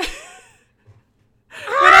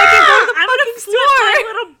 When I can go to the fucking store. My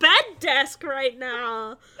little bed desk right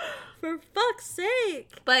now. For fuck's sake.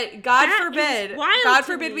 But God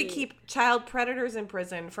forbid we keep child predators in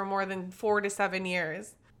prison for more than 4 to 7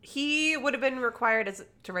 years. He would have been required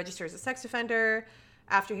to register as a sex offender.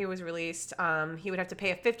 After he was released, he would have to pay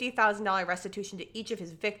a $50,000 restitution to each of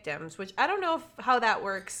his victims, which I don't know how that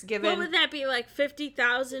works, given... What would that be, like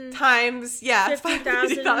 50,000? Times, yeah.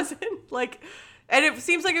 50,000? Like, and it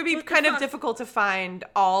seems like it would be kind of difficult to find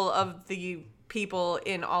all of the people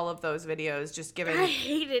in all of those videos, just given... I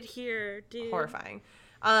hate it here, dude. Horrifying.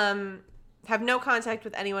 Have no contact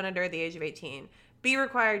with anyone under the age of 18. Be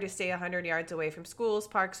required to stay 100 yards away from schools,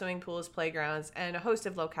 parks, swimming pools, playgrounds, and a host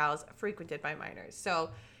of locales frequented by minors.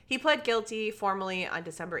 So he pled guilty formally on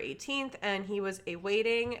December 18th, and he was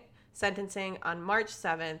awaiting sentencing on March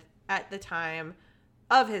 7th at the time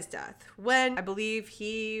of his death, when I believe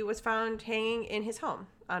he was found hanging in his home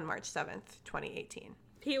on March 7th, 2018.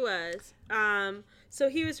 He was. So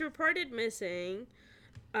he was reported missing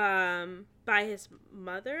by his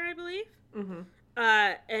mother, I believe. Mm-hmm.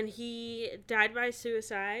 And he died by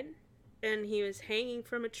suicide, and he was hanging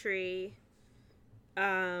from a tree,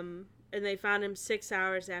 and they found him 6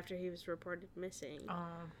 hours after he was reported missing.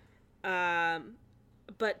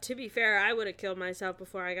 But to be fair, I would have killed myself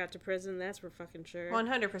before I got to prison, that's for fucking sure.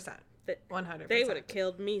 100%. 100%. They would have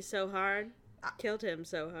killed me so hard. Killed him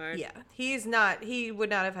so hard. Yeah, he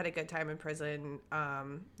would not have had a good time in prison,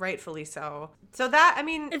 rightfully so. So that, I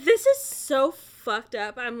mean... This is so fucked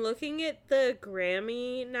up. I'm looking at the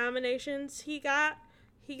Grammy nominations he got.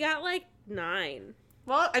 He got, like, 9.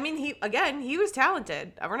 Well, I mean, he was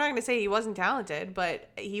talented. We're not going to say he wasn't talented, but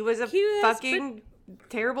he was fucking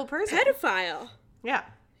terrible person. Pedophile. Yeah.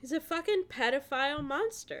 He's a fucking pedophile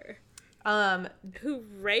monster. Who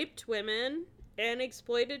raped women and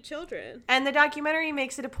exploited children. And the documentary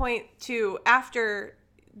makes it a point to, after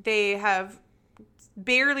they have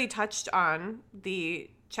barely touched on the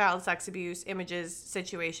child sex abuse images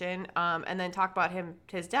situation, and then talk about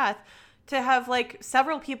his death, to have, like,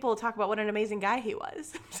 several people talk about what an amazing guy he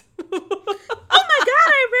was. Oh my God,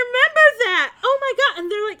 I remember that! Oh my God,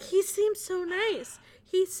 and they're like, he seemed so nice.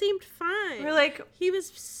 He seemed fine. We're like... He was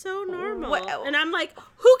so normal. And I'm like,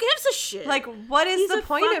 who gives a shit? Like, what is the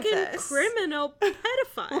point of this? He's a fucking criminal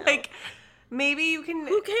pedophile. Like, maybe you can...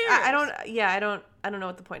 Who cares? I don't know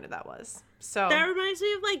what the point of that was. So that reminds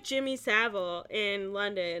me of, like, Jimmy Savile in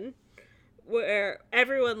London, where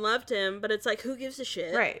everyone loved him, but it's like, who gives a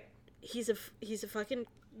shit? Right. He's a fucking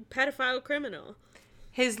pedophile criminal.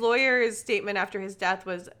 His lawyer's statement after his death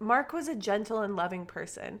was, Mark was a gentle and loving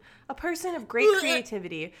person, a person of great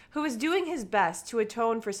creativity, who was doing his best to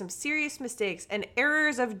atone for some serious mistakes and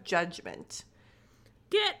errors of judgment.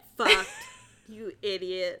 Get fucked, you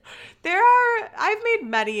idiot. I've made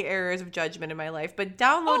many errors of judgment in my life, but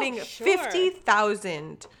downloading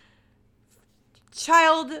 50,000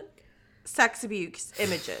 child sex abuse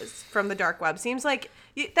images from the dark web seems like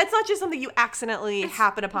that's not just something you accidentally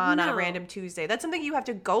happen upon on a random Tuesday. That's something you have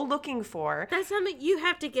to go looking for. That's something you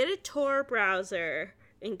have to get a Tor browser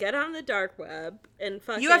and get on the dark web and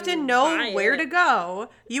fucking... You have to know where to go.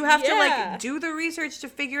 You have to, like, do the research to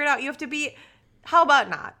figure it out. You have to be... How about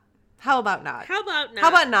not?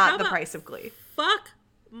 The price of Glee? Fuck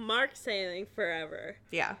Mark sailing forever.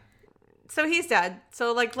 Yeah. So he's dead.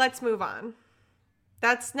 So, like, let's move on.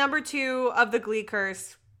 That's number 2 of the Glee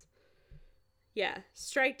curse. Yeah,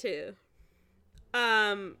 strike 2.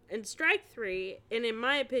 And strike 3, and in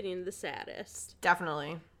my opinion, the saddest.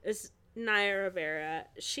 Definitely. Is Naya Rivera.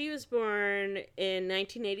 She was born in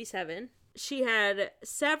 1987. She had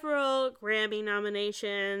several Grammy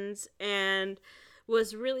nominations and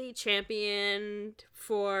was really championed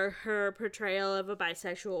for her portrayal of a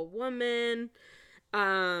bisexual woman.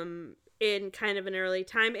 In kind of an early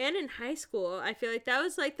time and in high school. I feel like that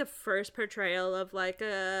was like the first portrayal of like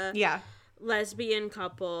a lesbian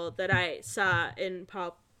couple that I saw in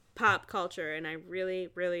pop culture, and I really,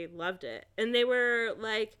 really loved it. And they were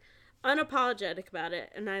like unapologetic about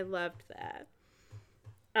it, and I loved that.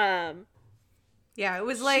 Yeah, it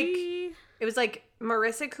was like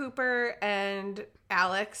Marissa Cooper and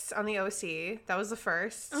Alex on the OC. That was the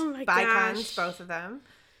first. Oh my Bicons, gosh. both of them.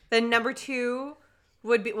 Then number 2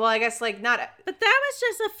 would be, well, I guess like not. But that was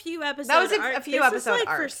just a few episodes. That was a few episode like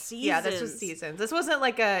arc. For seasons. Yeah, this was seasons. This wasn't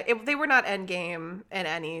like they were not Endgame in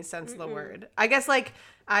any sense of the word. I guess like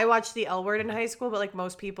I watched the L Word in high school, but like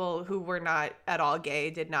most people who were not at all gay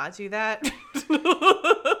did not do that.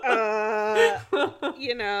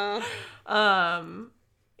 You know.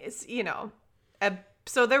 It's, you know,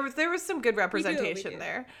 so there was some good representation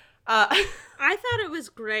there. I thought it was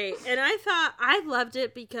great, and I loved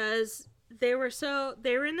it because they were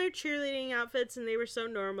in their cheerleading outfits, and they were so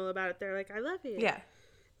normal about it. They're like, I love you. Yeah.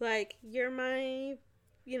 Like, you're my,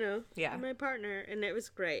 you're my partner, and it was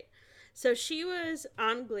great. So she was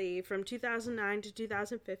on Glee from 2009 to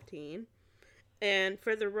 2015. And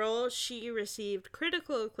for the role, she received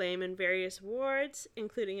critical acclaim in various awards,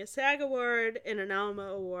 including a SAG Award and an Alma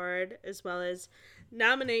Award, as well as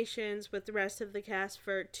nominations with the rest of the cast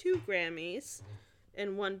for 2 Grammys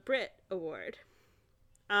and 1 Brit Award.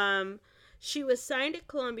 She was signed at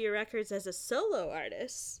Columbia Records as a solo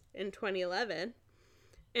artist in 2011.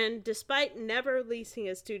 And despite never releasing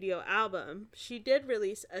a studio album, she did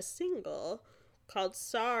release a single called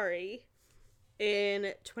Sorry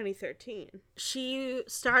in 2013. She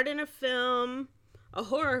starred in a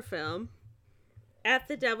horror film, At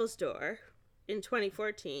the Devil's Door, in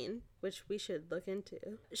 2014, which we should look into.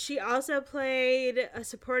 She also played a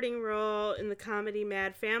supporting role in the comedy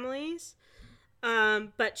Mad Families,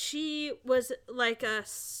 but she was like a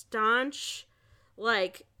staunch,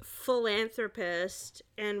 like, philanthropist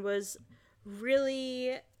and was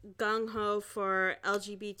really gung-ho for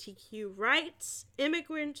LGBTQ rights,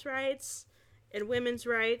 immigrants' rights, and women's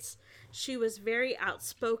rights. She was very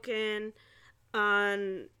outspoken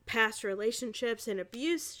on past relationships and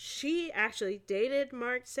abuse. She actually dated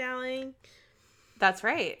Mark Salling. That's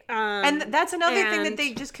right. And that's another thing that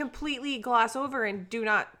they just completely gloss over and do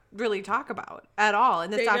not really talk about at all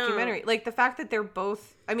in this documentary. Don't. Like, the fact that they're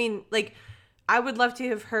both, I mean, like, I would love to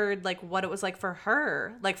have heard, like, what it was like for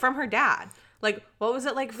her, like, from her dad. Like, what was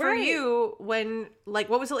it like for you when, like,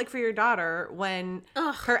 what was it like for your daughter when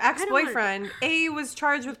her ex-boyfriend, A, was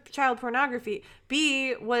charged with child pornography,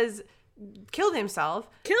 B, killed himself.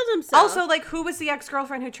 Also, like, who was the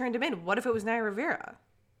ex-girlfriend who turned him in? What if it was Naya Rivera?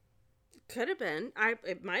 Could have been.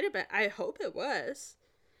 It might have been. I hope it was.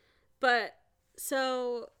 But,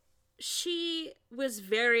 so, she was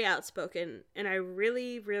very outspoken, and I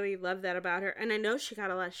really, really love that about her. And I know she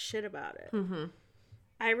got a lot of shit about it. Mm-hmm.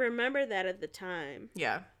 I remember that at the time.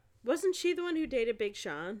 Yeah. Wasn't she the one who dated Big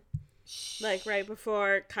Sean? Like, right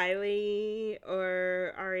before Kylie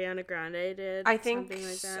or Ariana Grande did? Something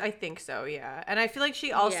like that? I think so, yeah. And I feel like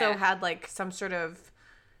she also had, like, some sort of...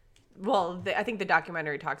 Well, I think the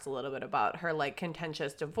documentary talks a little bit about her, like,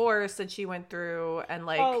 contentious divorce that she went through and,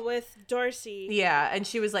 like... Oh, with Dorsey. Yeah, and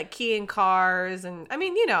she was, like, keying cars and... I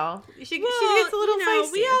mean, you know, she gets a little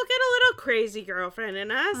feisty. We all get a little crazy, girlfriend,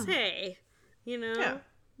 and us, hey, you know... Yeah.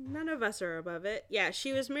 None of us are above it. Yeah,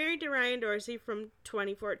 she was married to Ryan Dorsey from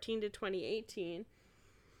 2014 to 2018.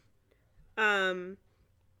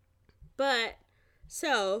 But,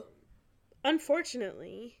 so,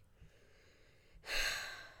 unfortunately,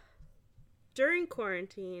 during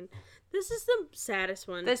quarantine, this is the saddest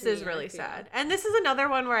one. This is really sad. And this is another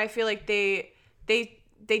one where I feel like they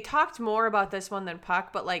talked more about this one than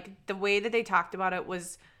Puck, but, like, the way that they talked about it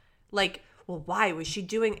was, like... Well, why was she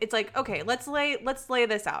doing? It's like, okay, let's lay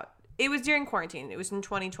this out. It was during quarantine. It was in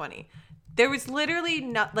 2020. There was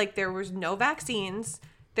literally there was no vaccines.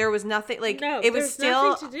 There was nothing, like, it was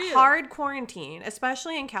still hard quarantine,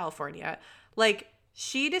 especially in California. Like,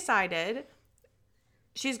 she decided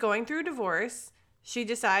she's going through a divorce. She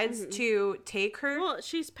decides to take her... Well,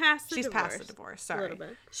 she's past the divorce. She's past the divorce, sorry. A little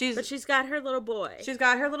bit. But she's got her little boy. She's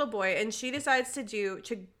got her little boy, and she decides to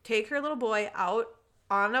take her little boy out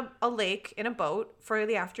on a lake in a boat for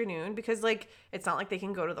the afternoon because, like, it's not like they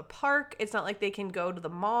can go to the park. It's not like they can go to the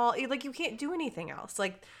mall. Like, you can't do anything else.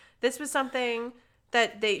 Like, this was something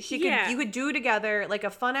that you could do together, like a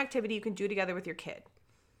fun activity you can do together with your kid.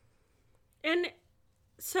 And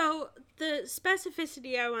so the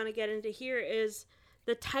specificity I want to get into here is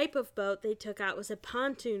the type of boat they took out was a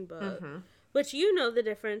pontoon boat, which you know the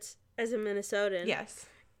difference as a Minnesotan. Yes.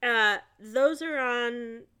 Those are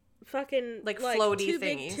on... fucking like floaty two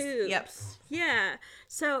thingies. Big tubes. Yep. Yeah.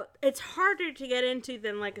 So it's harder to get into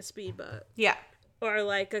than like a speedboat. Yeah. or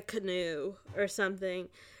like a canoe or something,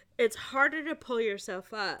 it's harder to pull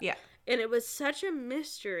yourself up. Yeah. And it was such a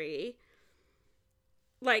mystery.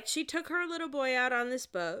 Like, she took her little boy out on this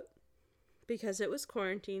boat because it was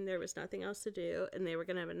quarantine. There was nothing else to do. And they were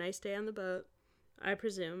going to have a nice day on the boat. I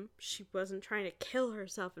presume she wasn't trying to kill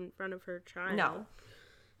herself in front of her child. No.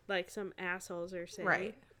 Like some assholes are saying.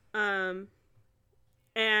 Right.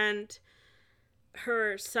 And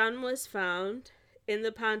her son was found in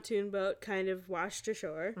the pontoon boat, kind of washed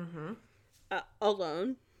ashore,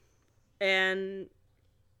 alone. And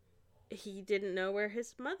he didn't know where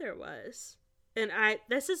his mother was. And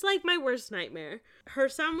this is like my worst nightmare. Her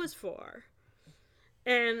son was 4.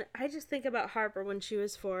 And I just think about Harper when she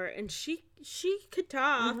was 4, and she could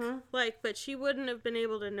talk, but she wouldn't have been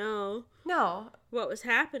able to know what was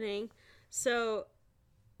happening. So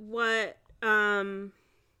what the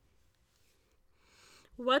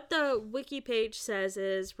wiki page says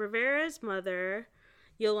is Rivera's mother,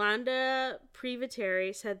 Yolanda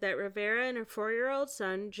Privateri, said that Rivera and her 4-year-old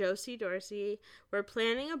son, Josie Dorsey, were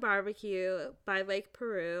planning a barbecue by Lake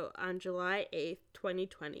Peru on July 8th,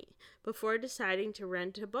 2020, before deciding to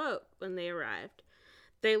rent a boat when they arrived.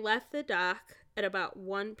 They left the dock at about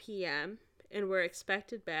 1 p.m. and were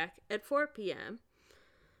expected back at 4 p.m.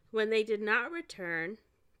 When they did not return,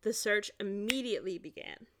 the search immediately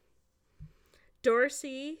began.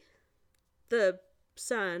 Dorsey, the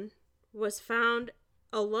son, was found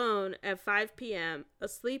alone at 5 p.m.,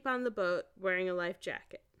 asleep on the boat, wearing a life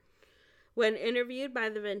jacket. When interviewed by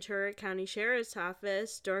the Ventura County Sheriff's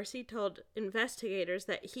Office, Dorsey told investigators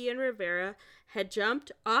that he and Rivera had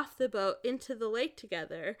jumped off the boat into the lake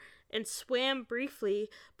together and swam briefly,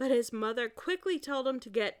 but his mother quickly told him to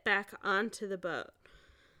get back onto the boat.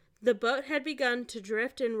 The boat had begun to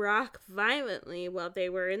drift and rock violently while they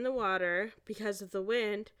were in the water because of the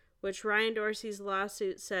wind, which Ryan Dorsey's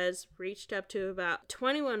lawsuit says reached up to about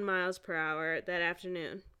 21 miles per hour that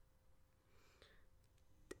afternoon.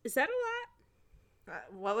 Is that a lot?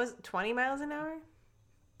 What was 20 miles an hour?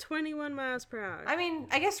 21 miles per hour. I mean,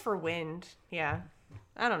 I guess for wind, yeah.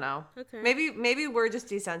 I don't know. Okay. Maybe we're just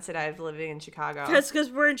desensitized living in Chicago.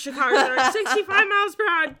 Because we're in Chicago. They're like 65 miles per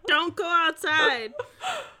hour. Don't go outside.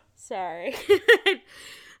 Sorry. I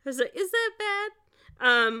was like, is that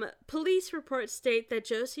bad? Police reports state that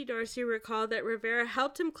Josie Dorsey recalled that Rivera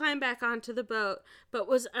helped him climb back onto the boat, but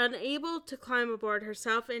was unable to climb aboard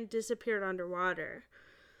herself and disappeared underwater.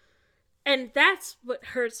 And that's what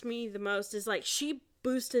hurts me the most, is like she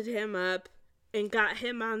boosted him up and got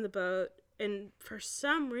him on the boat, and for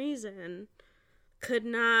some reason could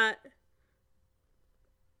not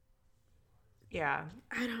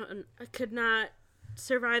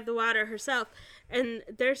survive the water herself. And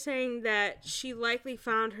they're saying that she likely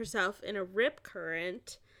found herself in a rip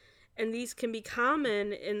current, and these can be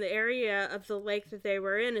common in the area of the lake that they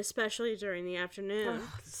were in, especially during the afternoon.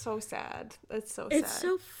 It's so sad. It's so sad. It's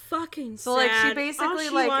so fucking sad. So like she basically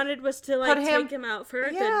all she wanted was to like take him out for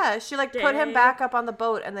a good she like day. put him back up on the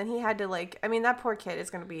boat, and then he had to like, I mean, that poor kid is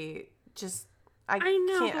gonna be just, I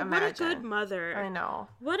know, can't but imagine. What a good mother. I know.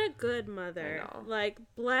 What a good mother. I know. Like,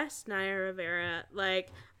 bless Naya Rivera. Like,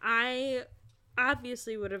 I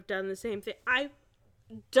obviously would have done the same thing. I've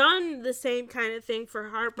done the same kind of thing for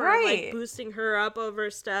Harper, right. Like boosting her up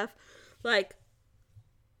over stuff. Like,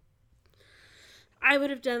 I would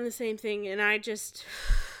have done the same thing, and I just,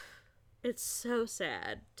 it's so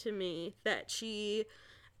sad to me that she,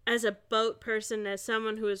 as a boat person, as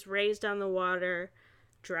someone who was raised on the water,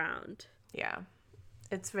 drowned. Yeah.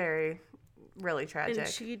 It's really tragic. And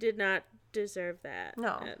she did not deserve that at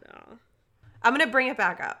all. I'm going to bring it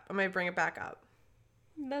back up.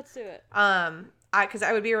 Let's do it. Because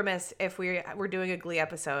I would be remiss if we were doing a Glee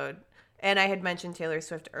episode, and I had mentioned Taylor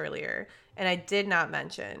Swift earlier, and I did not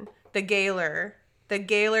mention the Gaylor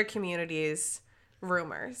community's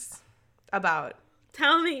rumors about.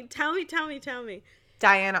 Tell me.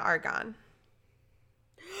 Diana Argon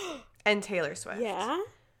and Taylor Swift. Yeah?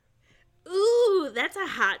 Ooh, that's a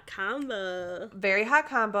hot combo. Very hot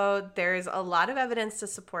combo. There's a lot of evidence to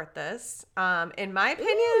support this. In my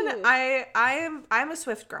opinion, I'm a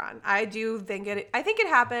Swift gron. I do think I think it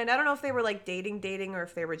happened. I don't know if they were like dating or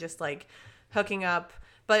if they were just like hooking up.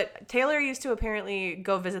 But Taylor used to apparently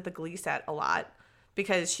go visit the Glee set a lot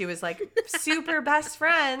because she was like super best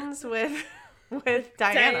friends with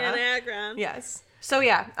Diana Agron. Yes. So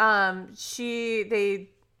yeah, they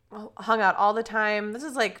hung out all the time. This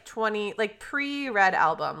is like pre-Red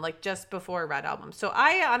Album, like just before Red Album. So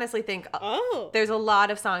I honestly think there's a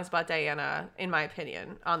lot of songs about Diana, in my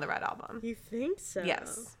opinion, on the Red Album. You think so?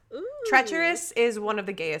 Yes. Ooh. Treacherous is one of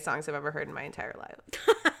the gayest songs I've ever heard in my entire life.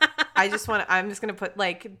 I'm just going to put,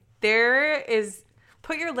 like, there is,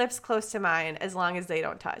 Put your lips close to mine as long as they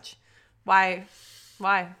don't touch. Why?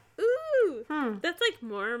 Ooh, that's like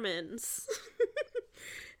Mormons.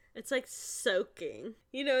 It's like soaking.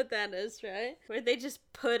 You know what that is, right? Where they just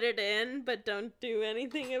put it in but don't do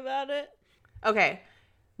anything about it. Okay.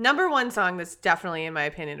 Number one song that's definitely, in my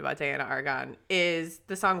opinion, about Diana Argon is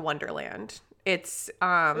the song Wonderland. It's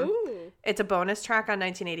it's a bonus track on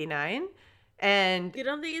 1989. And you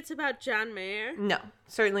don't think it's about John Mayer? No,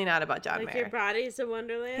 certainly not about John Mayer. Like your body's a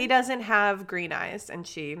wonderland? He doesn't have green eyes, and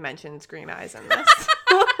she mentions green eyes in this.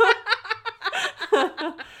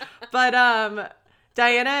 But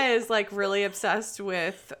Diana is like really obsessed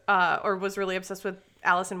with, or was really obsessed with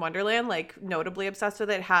Alice in Wonderland, like notably obsessed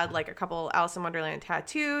with it, had like a couple Alice in Wonderland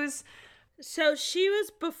tattoos. So she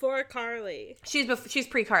was before Carly. She's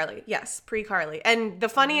pre-Carly. Yes, pre-Carly. And the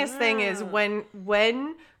funniest thing is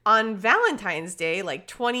when on Valentine's Day, like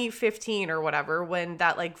 2015 or whatever, when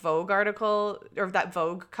that like Vogue article or that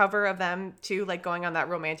Vogue cover of them two like going on that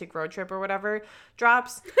romantic road trip or whatever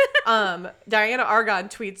drops, Diana Argon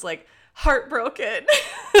tweets like, heartbroken.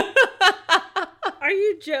 Are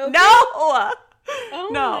you joking? No. Oh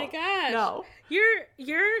no, my gosh. No.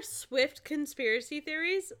 Your swift conspiracy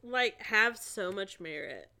theories like have so much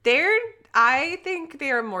merit. I think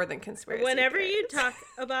they are more than conspiracy Whenever theories. you talk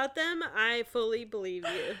about them, I fully believe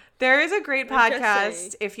you. There is a great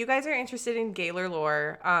podcast. If you guys are interested in Gaylor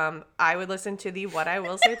lore, I would listen to the What I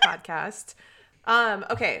Will Say podcast.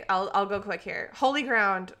 Okay, I'll go quick here. Holy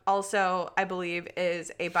Ground also, I believe,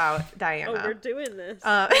 is about Diana. Oh, we're doing this.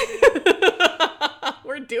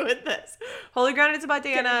 We're doing this. Holy Ground is about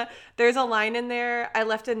Diana. There's a line in there. I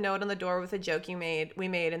left a note on the door with a joke we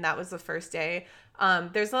made, and that was the first day.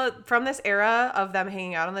 From this era of them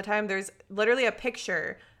hanging out on the time, there's literally a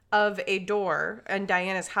picture of a door in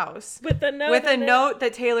Diana's house with a note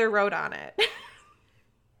that Taylor wrote on it.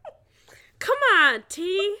 Come on,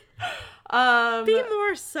 T. Be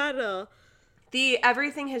more subtle. The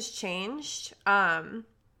everything has changed.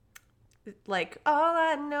 Like all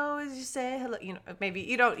I know is you say hello. You know, maybe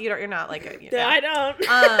you're not like a. You know. I don't.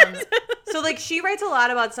 So like she writes a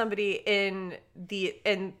lot about somebody in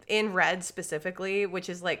Red specifically, which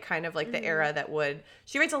is like kind of like the era that would.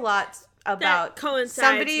 She writes a lot about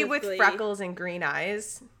somebody with freckles and green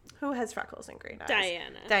eyes. Who has freckles and green eyes?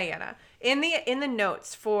 Diana. In the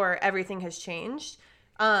notes for Everything Has Changed.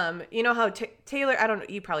 You know how Taylor,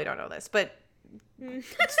 you probably don't know this, but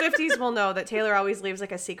Swifties will know that Taylor always leaves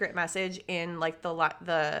like a secret message in like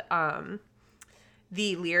the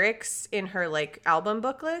lyrics in her like album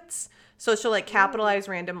booklets. So she'll like capitalize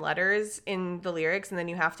random letters in the lyrics, and then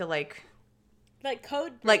you have to like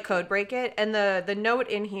code break it. And the note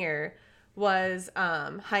in here was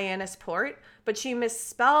Hyannis Port, but she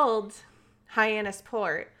misspelled Hyannis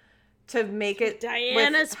Port to make it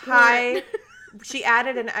Diana's Port. High. She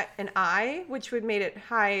added an I, which would made it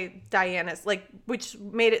Hi Diana's, which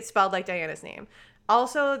made it spelled like Diana's name.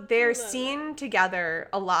 Also, they're seen together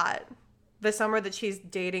a lot the summer that she's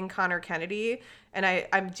dating Connor Kennedy, and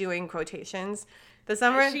I'm doing quotations. The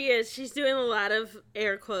summer she is. She's doing a lot of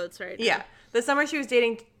air quotes right now. Yeah, the summer she was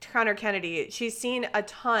dating Connor Kennedy, she's seen a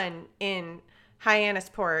ton in Hyannis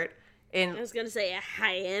Port. I was gonna say a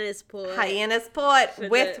Hyannis Port. Hyannis Port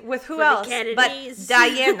with who else? But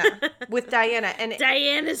Diana. With Diana and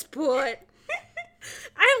Diana's Port.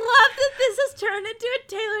 I love that this has turned into a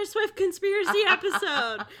Taylor Swift conspiracy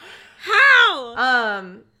episode.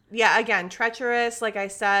 How? Yeah, again, Treacherous, like I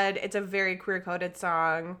said, it's a very queer-coded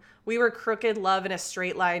song. We were crooked love in a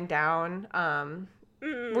straight line down.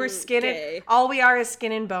 We're skin all we are is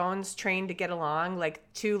skin and bones trained to get along, like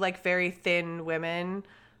two like very thin women.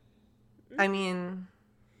 I mean,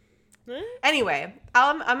 anyway,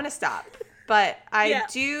 I'm going to stop, but I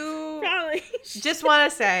do probably just want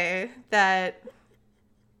to say that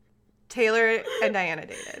Taylor and Diana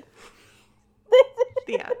dated.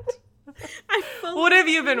 The end. What have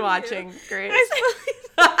you been watching, Grace?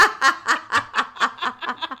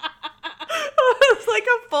 It's like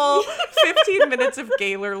a full 15 minutes of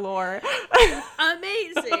Gaylor lore.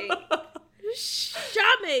 Amazing.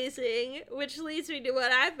 Amazing, which leads me to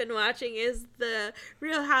what I've been watching is the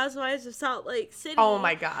Real Housewives of Salt Lake City. Oh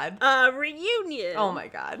my god. Reunion. Oh my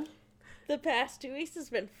god. The past 2 weeks has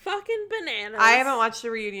been fucking bananas. I haven't watched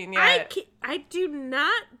the reunion yet. I do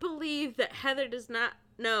not believe that Heather does not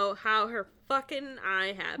know how her fucking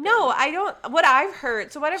eye happened. No, I don't. What I've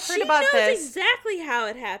heard about this. She knows exactly how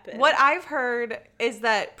it happened. What I've heard is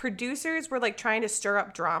that producers were like trying to stir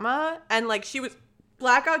up drama, and like she was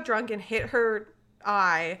blackout drunk and hit her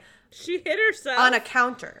eye. She hit herself on a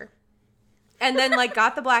counter, and then like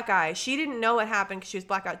got the black eye. She didn't know what happened because she was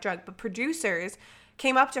blackout drunk. But producers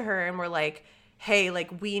came up to her and were like, hey,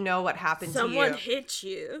 like, we know what happened to you. Someone hit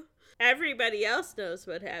you. Everybody else knows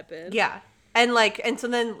what happened. Yeah. And so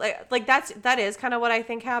then like that is kind of what I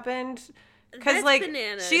think happened. Because, like,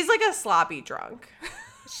 bananas. She's like a sloppy drunk.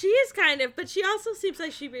 She is kind of, but she also seems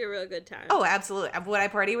like she'd be a real good time. Oh, absolutely. Would I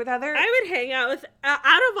party with Heather? I would hang out with,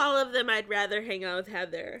 out of all of them, I'd rather hang out with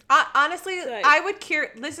Heather. Honestly, like, I would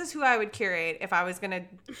this is who I would curate if I was going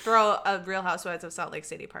to throw a Real Housewives of Salt Lake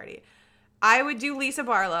City party. I would do Lisa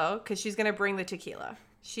Barlow, because she's going to bring the tequila.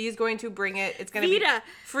 She's going to bring it. It's going to be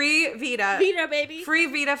free Vita. Vita, baby. Free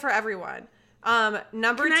Vita for everyone.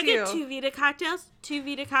 Number Can I two. get 2 Vita cocktails? 2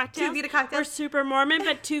 Vita cocktails? 2 Vita cocktails? We're super Mormon,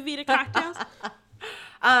 but 2 Vita cocktails?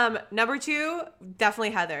 Number 2,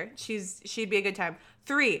 definitely Heather. She'd be a good time.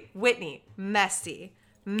 3, Whitney. Messy,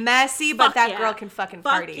 but that girl can fucking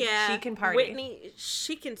party. Yeah. She can party. Whitney,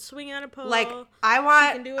 she can swing on a pole. Like, I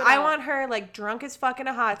want her, like, drunk as fuck in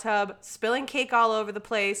a hot tub, spilling cake all over the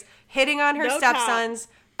place, hitting on her stepsons.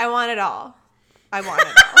 I want it all. I want it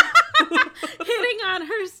all. Hitting on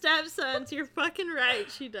her stepsons. You're fucking right.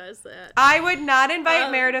 She does that. I would not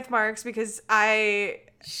invite Meredith Marks because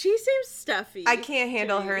she seems stuffy. I can't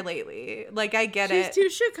handle her lately. Like, I get it. She's too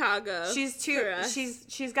Chicago.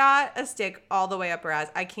 She's got a stick all the way up her ass.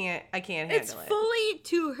 I can't handle it. It's fully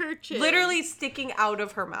to her chin. Literally sticking out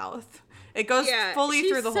of her mouth. It goes fully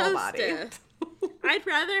through the whole body. I'd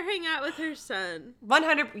rather hang out with her son.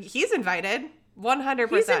 100. He's invited. 100%.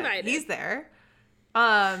 He's invited. He's there.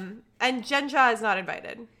 And Jen Shaw is not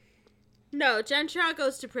invited. No, Jen Shaw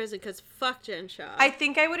goes to prison because fuck Jen Shaw. I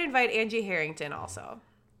think I would invite Angie Harrington also.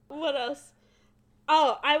 What else?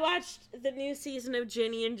 Oh, I watched the new season of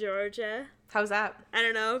Ginny and Georgia. How's that? I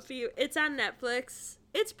don't know it's on Netflix.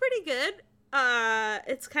 It's pretty good.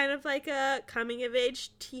 It's kind of like a coming of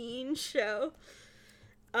age teen show.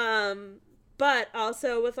 But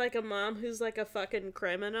also with like a mom who's like a fucking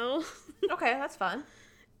criminal. Okay, that's fun.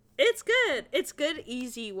 It's good. It's good,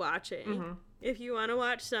 easy watching. Mm-hmm. If you want to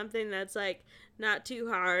watch something that's like not too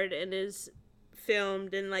hard and is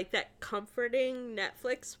filmed in like that comforting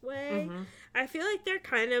Netflix way, mm-hmm. I feel like they're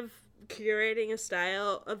kind of curating a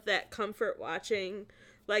style of that comfort watching,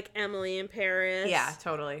 like Emily in Paris. Yeah,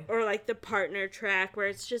 totally. Or like the Partner track where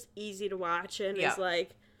it's just easy to watch and it's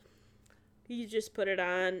like you just put it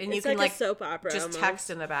on and it's you can like a soap opera just almost. Text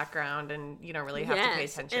in the background and you don't really have to pay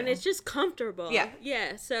attention. And it's just comfortable.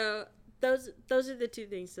 Yeah. So those are the 2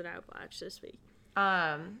 things that I've watched this week.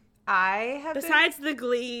 I have besides the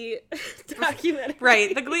Glee documentary.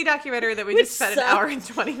 Right, the Glee documentary that we just spent an hour and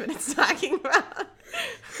 20 minutes talking about.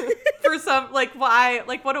 For some, like, why,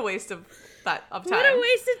 like, what a waste of time. What a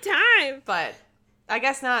waste of time. But I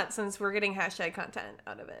guess not, since we're getting hashtag content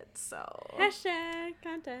out of it, so. Hashtag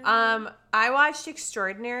content. I watched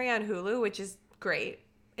Extraordinary on Hulu, which is great.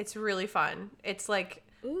 It's really fun. It's like.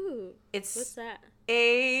 Ooh. What's that?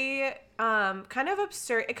 A kind of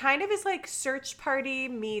absurd. It kind of is like Search Party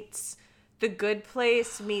meets The Good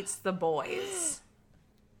Place meets The Boys.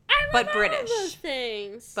 I love but British. All those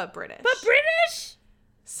things. But British.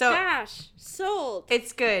 So gosh, sold.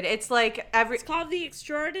 It's good. It's like It's called The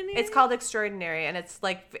Extraordinary. It's called Extraordinary, and it's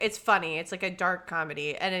like it's funny. It's like a dark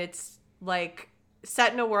comedy, and it's like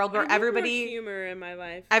set in a world where everybody more humor in my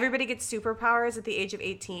life. Everybody gets superpowers at the age of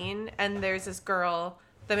 18, and there's this girl.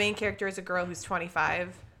 The main character is a girl who's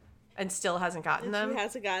 25 and still hasn't gotten them. She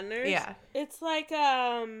hasn't gotten hers? Yeah. It's like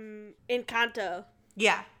Encanto.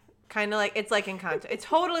 Yeah. Kind of like, it's like Encanto. It's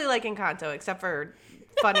totally like Encanto, except for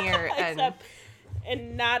funnier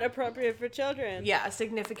and not appropriate for children. Yeah,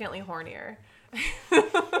 significantly hornier.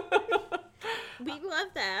 We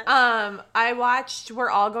love that. I watched We're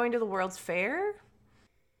All Going to the World's Fair.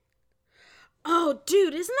 Oh,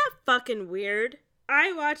 dude, isn't that fucking weird?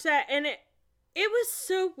 I watched that and it was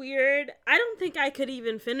so weird. I don't think I could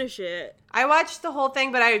even finish it. I watched the whole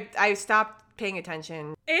thing, but I stopped paying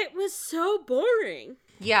attention. It was so boring.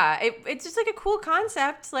 Yeah, it's just like a cool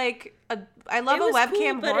concept. Like, I love a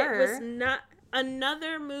webcam cool, horror. But it was not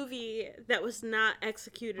another movie that was not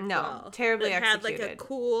executed well. No, terribly executed. Had like a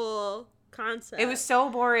cool concept. It was so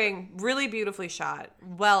boring. Really beautifully shot.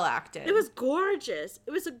 Well acted. It was gorgeous.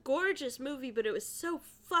 It was a gorgeous movie, but it was so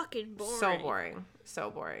fucking boring. So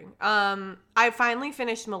boring. I finally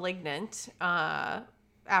finished Malignant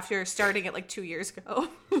after starting it like 2 years ago.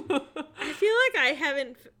 I feel like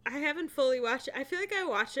I haven't fully watched it. I feel like I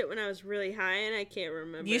watched it when I was really high and I can't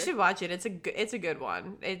remember. You should watch it. It's a good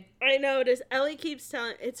one. I know it is. Ellie keeps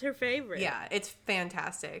telling it's her favorite. Yeah, it's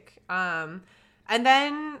fantastic. And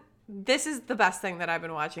then this is the best thing that I've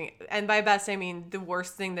been watching, and by best I mean the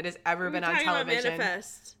worst thing that has ever been on television. About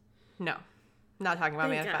Manifest. No. Not talking about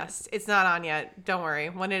Thank Manifest. God. It's not on yet. Don't worry.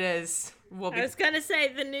 When it is, we'll be. I was gonna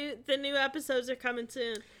say the new episodes are coming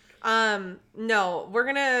soon. No,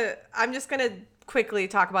 I'm just gonna quickly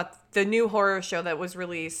talk about the new horror show that was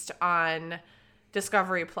released on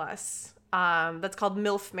Discovery Plus. That's called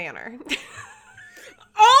MILF Manor.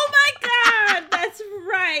 Oh my God, that's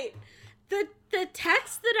right. The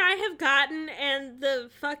text that I have gotten and the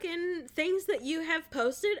fucking things that you have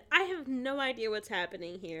posted, I have no idea what's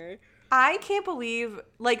happening here. I can't believe,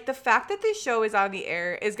 like, the fact that this show is on the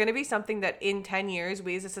air is going to be something that in 10 years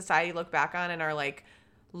we as a society look back on and are like,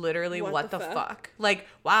 literally, what the fuck? Like,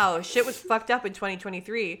 wow, shit was fucked up in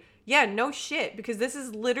 2023. Yeah, no shit, because this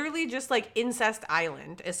is literally just like Incest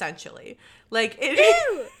Island, essentially. Like, it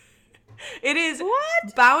is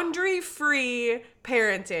what? Boundary-free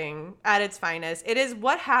parenting at its finest. It is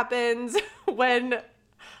what happens when,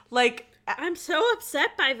 like... I'm so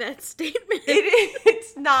upset by that statement.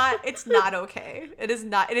 It's not okay. It is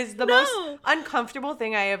not. It is the most uncomfortable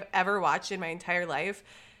thing I have ever watched in my entire life.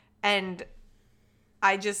 And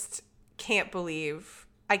I just can't believe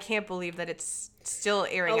that it's still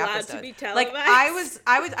airing allowed episodes. To be televised. Like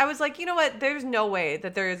I was like, you know what? There's no way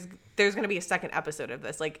that there's going to be a second episode of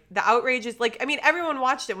this. Like the outrage is like, I mean, everyone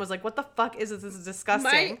watched it and was like, what the fuck is this? This is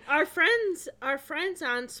disgusting. Our friends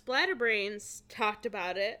on Splatterbrains talked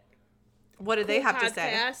about it. What did they have to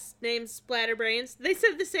say? Podcast named Splatterbrains. They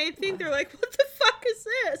said the same thing. They're like, what the fuck is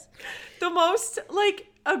this? The most, like,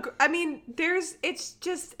 I mean,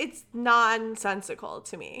 it's nonsensical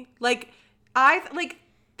to me. Like,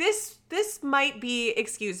 this might be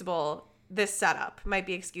excusable. This setup might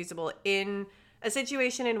be excusable in a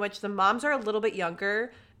situation in which the moms are a little bit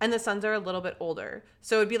younger and the sons are a little bit older.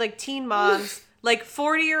 So it'd be like teen moms, like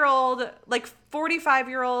 40-year-old, like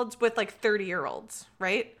 45-year-olds with like 30-year-olds,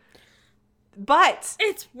 right? But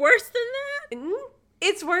it's worse than that?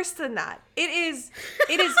 It's worse than that. It is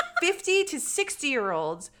 50 to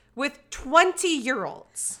 60-year-olds with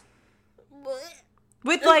 20-year-olds.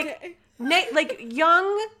 With like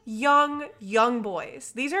young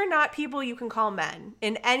boys. These are not people you can call men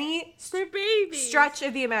in any stretch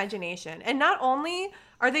of the imagination. And not only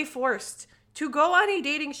are they forced to go on a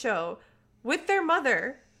dating show with their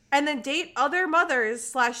mother and then date other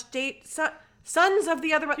mothers / date sons of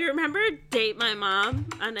the other. Do you remember Date My Mom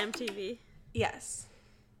on MTV? Yes.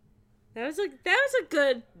 That was a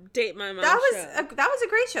good Date My Mom show. That was a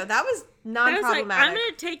great show. That was non-problematic. Like, I'm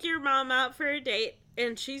gonna take your mom out for a date,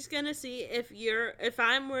 and she's gonna see if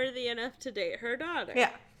I'm worthy enough to date her daughter.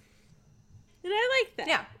 Yeah. And I like that.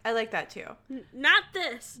 Yeah, I like that too. Not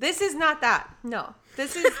this. This is not that. No.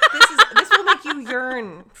 This will make you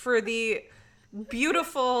yearn for the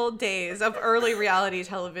beautiful days of early reality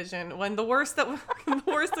television when the worst that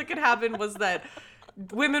could happen was that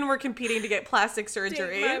women were competing to get plastic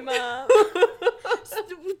surgery. Date my mom.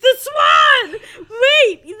 The Swan!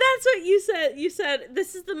 Wait, that's what you said. You said,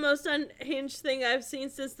 this is the most unhinged thing I've seen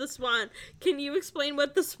since The Swan. Can you explain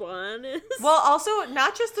what The Swan is? Well, also,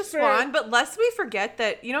 not just The Swan, but lest we forget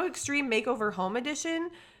that, Extreme Makeover Home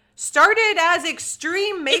Edition started as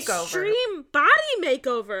Extreme Makeover. Extreme Body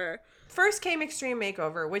Makeover. First came Extreme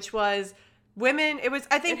Makeover, which was women. It was,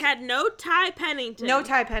 I think, it had no Ty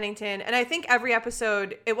Pennington. And I think every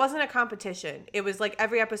episode, it wasn't a competition. It was like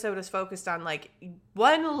every episode was focused on like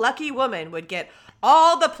one lucky woman would get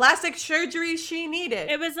all the plastic surgery she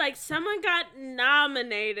needed. It was like someone got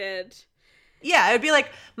nominated. Yeah, it would be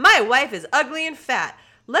like, my wife is ugly and fat.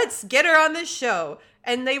 Let's get her on this show.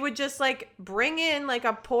 And they would just like bring in like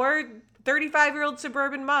a poor 35-year-old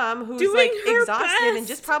suburban mom who's doing like exhausted best. And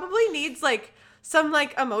just probably needs like some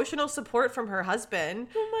like emotional support from her husband.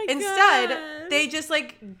 Oh my Instead, God. they just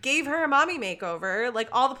like gave her a mommy makeover, like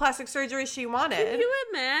all the plastic surgery she wanted. Can you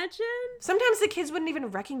imagine? Sometimes the kids wouldn't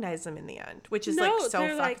even recognize them in the end, which is like so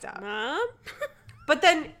fucked like, up. Mom? But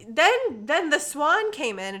then the Swan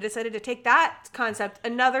came in and decided to take that concept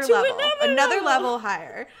another level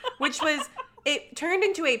higher, which was it turned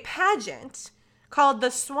into a pageant called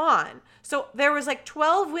The Swan. So there was like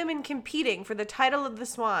 12 women competing for the title of The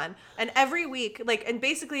Swan, and every week, like, and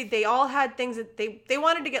basically they all had things that they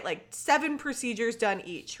wanted to get like 7 procedures done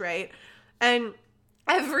each, right? And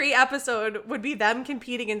every episode would be them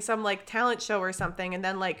competing in some like talent show or something, and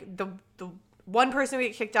then like the one person would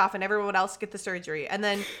get kicked off and everyone else get the surgery, and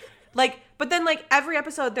then but then every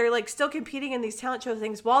episode they're like still competing in these talent show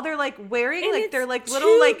things while they're like wearing and like their like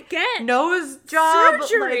little like nose job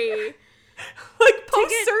surgery. Like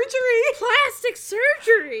post-surgery plastic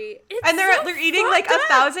surgery. And they're eating like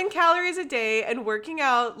 1,000 calories a day and working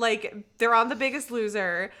out like they're on The Biggest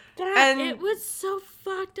Loser. And it was so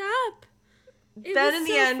fucked up. then in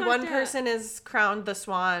the end, one person is crowned the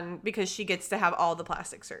swan because she gets to have all the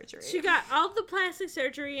plastic surgery. She got all the plastic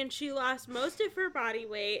surgery and she lost most of her body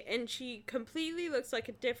weight and she completely looks like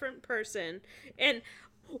a different person. And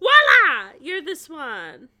voila! You're the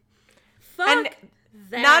swan. Fuck and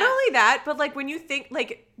that. Not only that, but like when you think,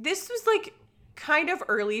 like, this was like kind of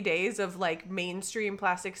early days of like mainstream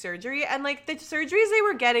plastic surgery, and like the surgeries they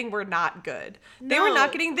were getting were not good. They were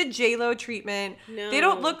not getting the J-Lo treatment. No. They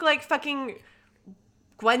don't look like fucking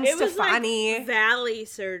Gwen Stefani. It was like Valley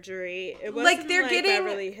surgery. It wasn't like they're getting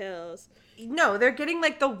Beverly Hills. No, they're getting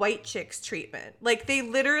like the white chicks treatment. Like they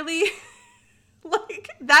literally like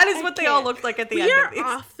that is what they all looked like at the end of these. We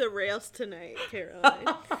are off the rails tonight, Caroline.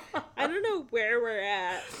 I don't know where we're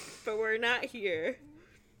at, but we're not here.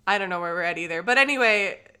 I don't know where we're at either. But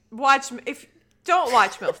anyway, don't watch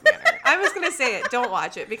MILF Manor. I was going to say it. Don't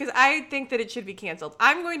watch it because I think that it should be canceled.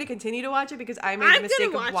 I'm going to continue to watch it because I made the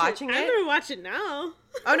mistake of watching it. I'm going to watch it now.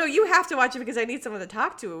 Oh, no, you have to watch it because I need someone to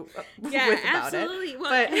talk to with about absolutely. it. Well,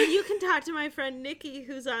 but you can talk to my friend Nikki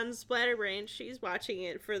who's on Splatterbrain. She's watching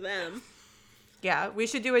it for them. Yeah, we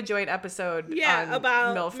should do a joint episode on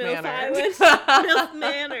about MILF Manor. Island. MILF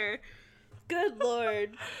Manor. Good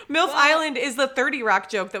Lord. MILF Island is the 30 Rock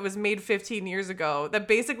joke that was made 15 years ago that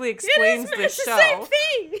basically explains this show. It's the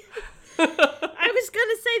same thing. I was going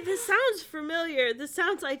to say, this sounds familiar. This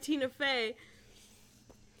sounds like Tina Fey.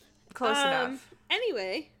 Close enough.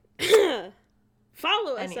 Anyway,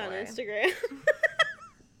 follow us on Instagram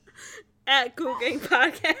at Cool Gang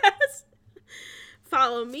Podcast.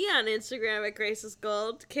 Follow me on Instagram at Grace's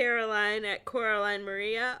Gold, Caroline at Coraline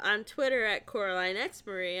Maria, on Twitter at Coraline X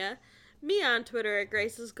Maria, me on Twitter at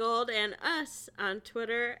Grace's Gold, and us on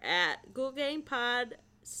Twitter at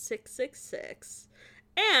GhoulGangPod666.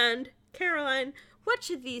 And, Caroline, what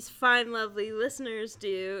should these fine, lovely listeners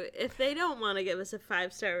do if they don't want to give us a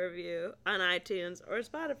 5-star review on iTunes or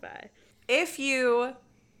Spotify? If you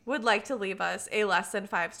would like to leave us a less than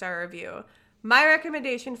 5-star review, my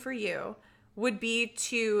recommendation for you would be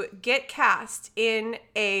to get cast in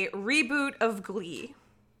a reboot of Glee.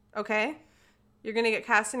 Okay? You're going to get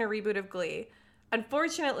cast in a reboot of Glee.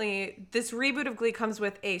 Unfortunately, this reboot of Glee comes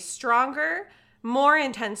with a stronger, more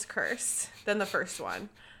intense curse than the first one.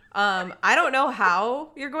 I don't know how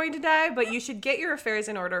you're going to die, but you should get your affairs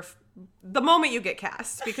in order the moment you get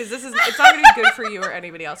cast, because it's not going to be good for you or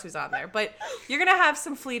anybody else who's on there. But you're going to have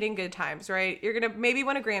some fleeting good times, right? You're going to maybe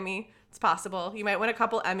win a Grammy. It's possible. You might win a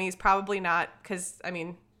couple Emmys. Probably not, because, I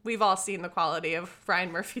mean, we've all seen the quality of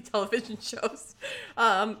Ryan Murphy television shows.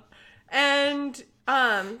 So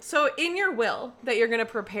in your will that you're going to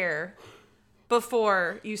prepare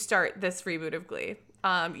before you start this reboot of Glee,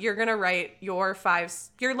 you're going to write your less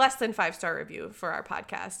than 5-star review for our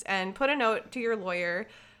podcast and put a note to your lawyer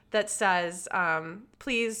that says,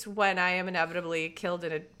 please, when I am inevitably killed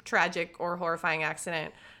in a tragic or horrifying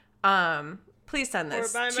accident, please send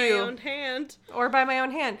this Or by my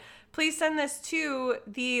own hand. Please send this to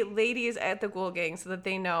the ladies at the Ghoul Gang so that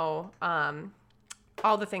they know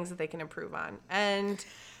all the things that they can improve on. And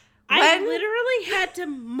I literally had to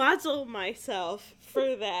muzzle myself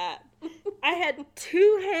for that. I had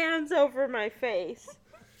 2 hands over my face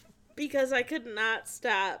because I could not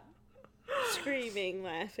stop screaming,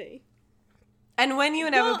 laughing. And when you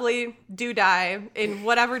inevitably do die in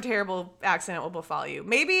whatever terrible accident will befall you,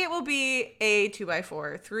 maybe it will be a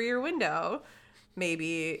 2x4 through your window.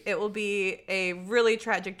 Maybe it will be a really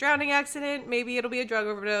tragic drowning accident. Maybe it'll be a drug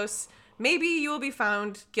overdose. Maybe you will be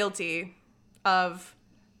found guilty of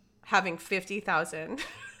having 50,000. No!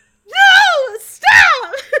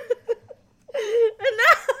 Stop!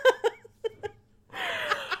 Enough!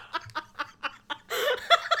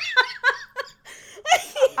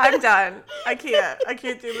 I'm done. I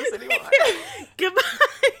can't do this anymore.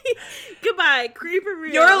 Goodbye. Creeper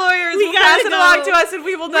real. Your lawyers will pass it along to us and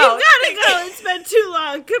we will know. We gotta go. It's been too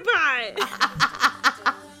long. Goodbye.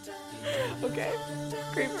 Okay.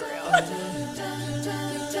 Creeper real.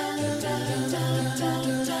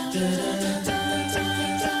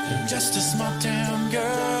 Just a small town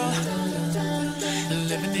girl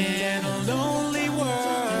living in a lonely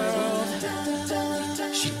world.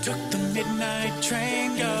 She took the midnight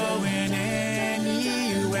train going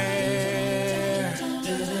anywhere.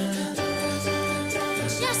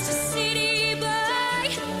 Just a city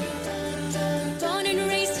boy, born and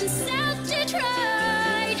raised in South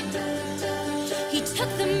Detroit. He took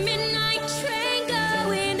the midnight train.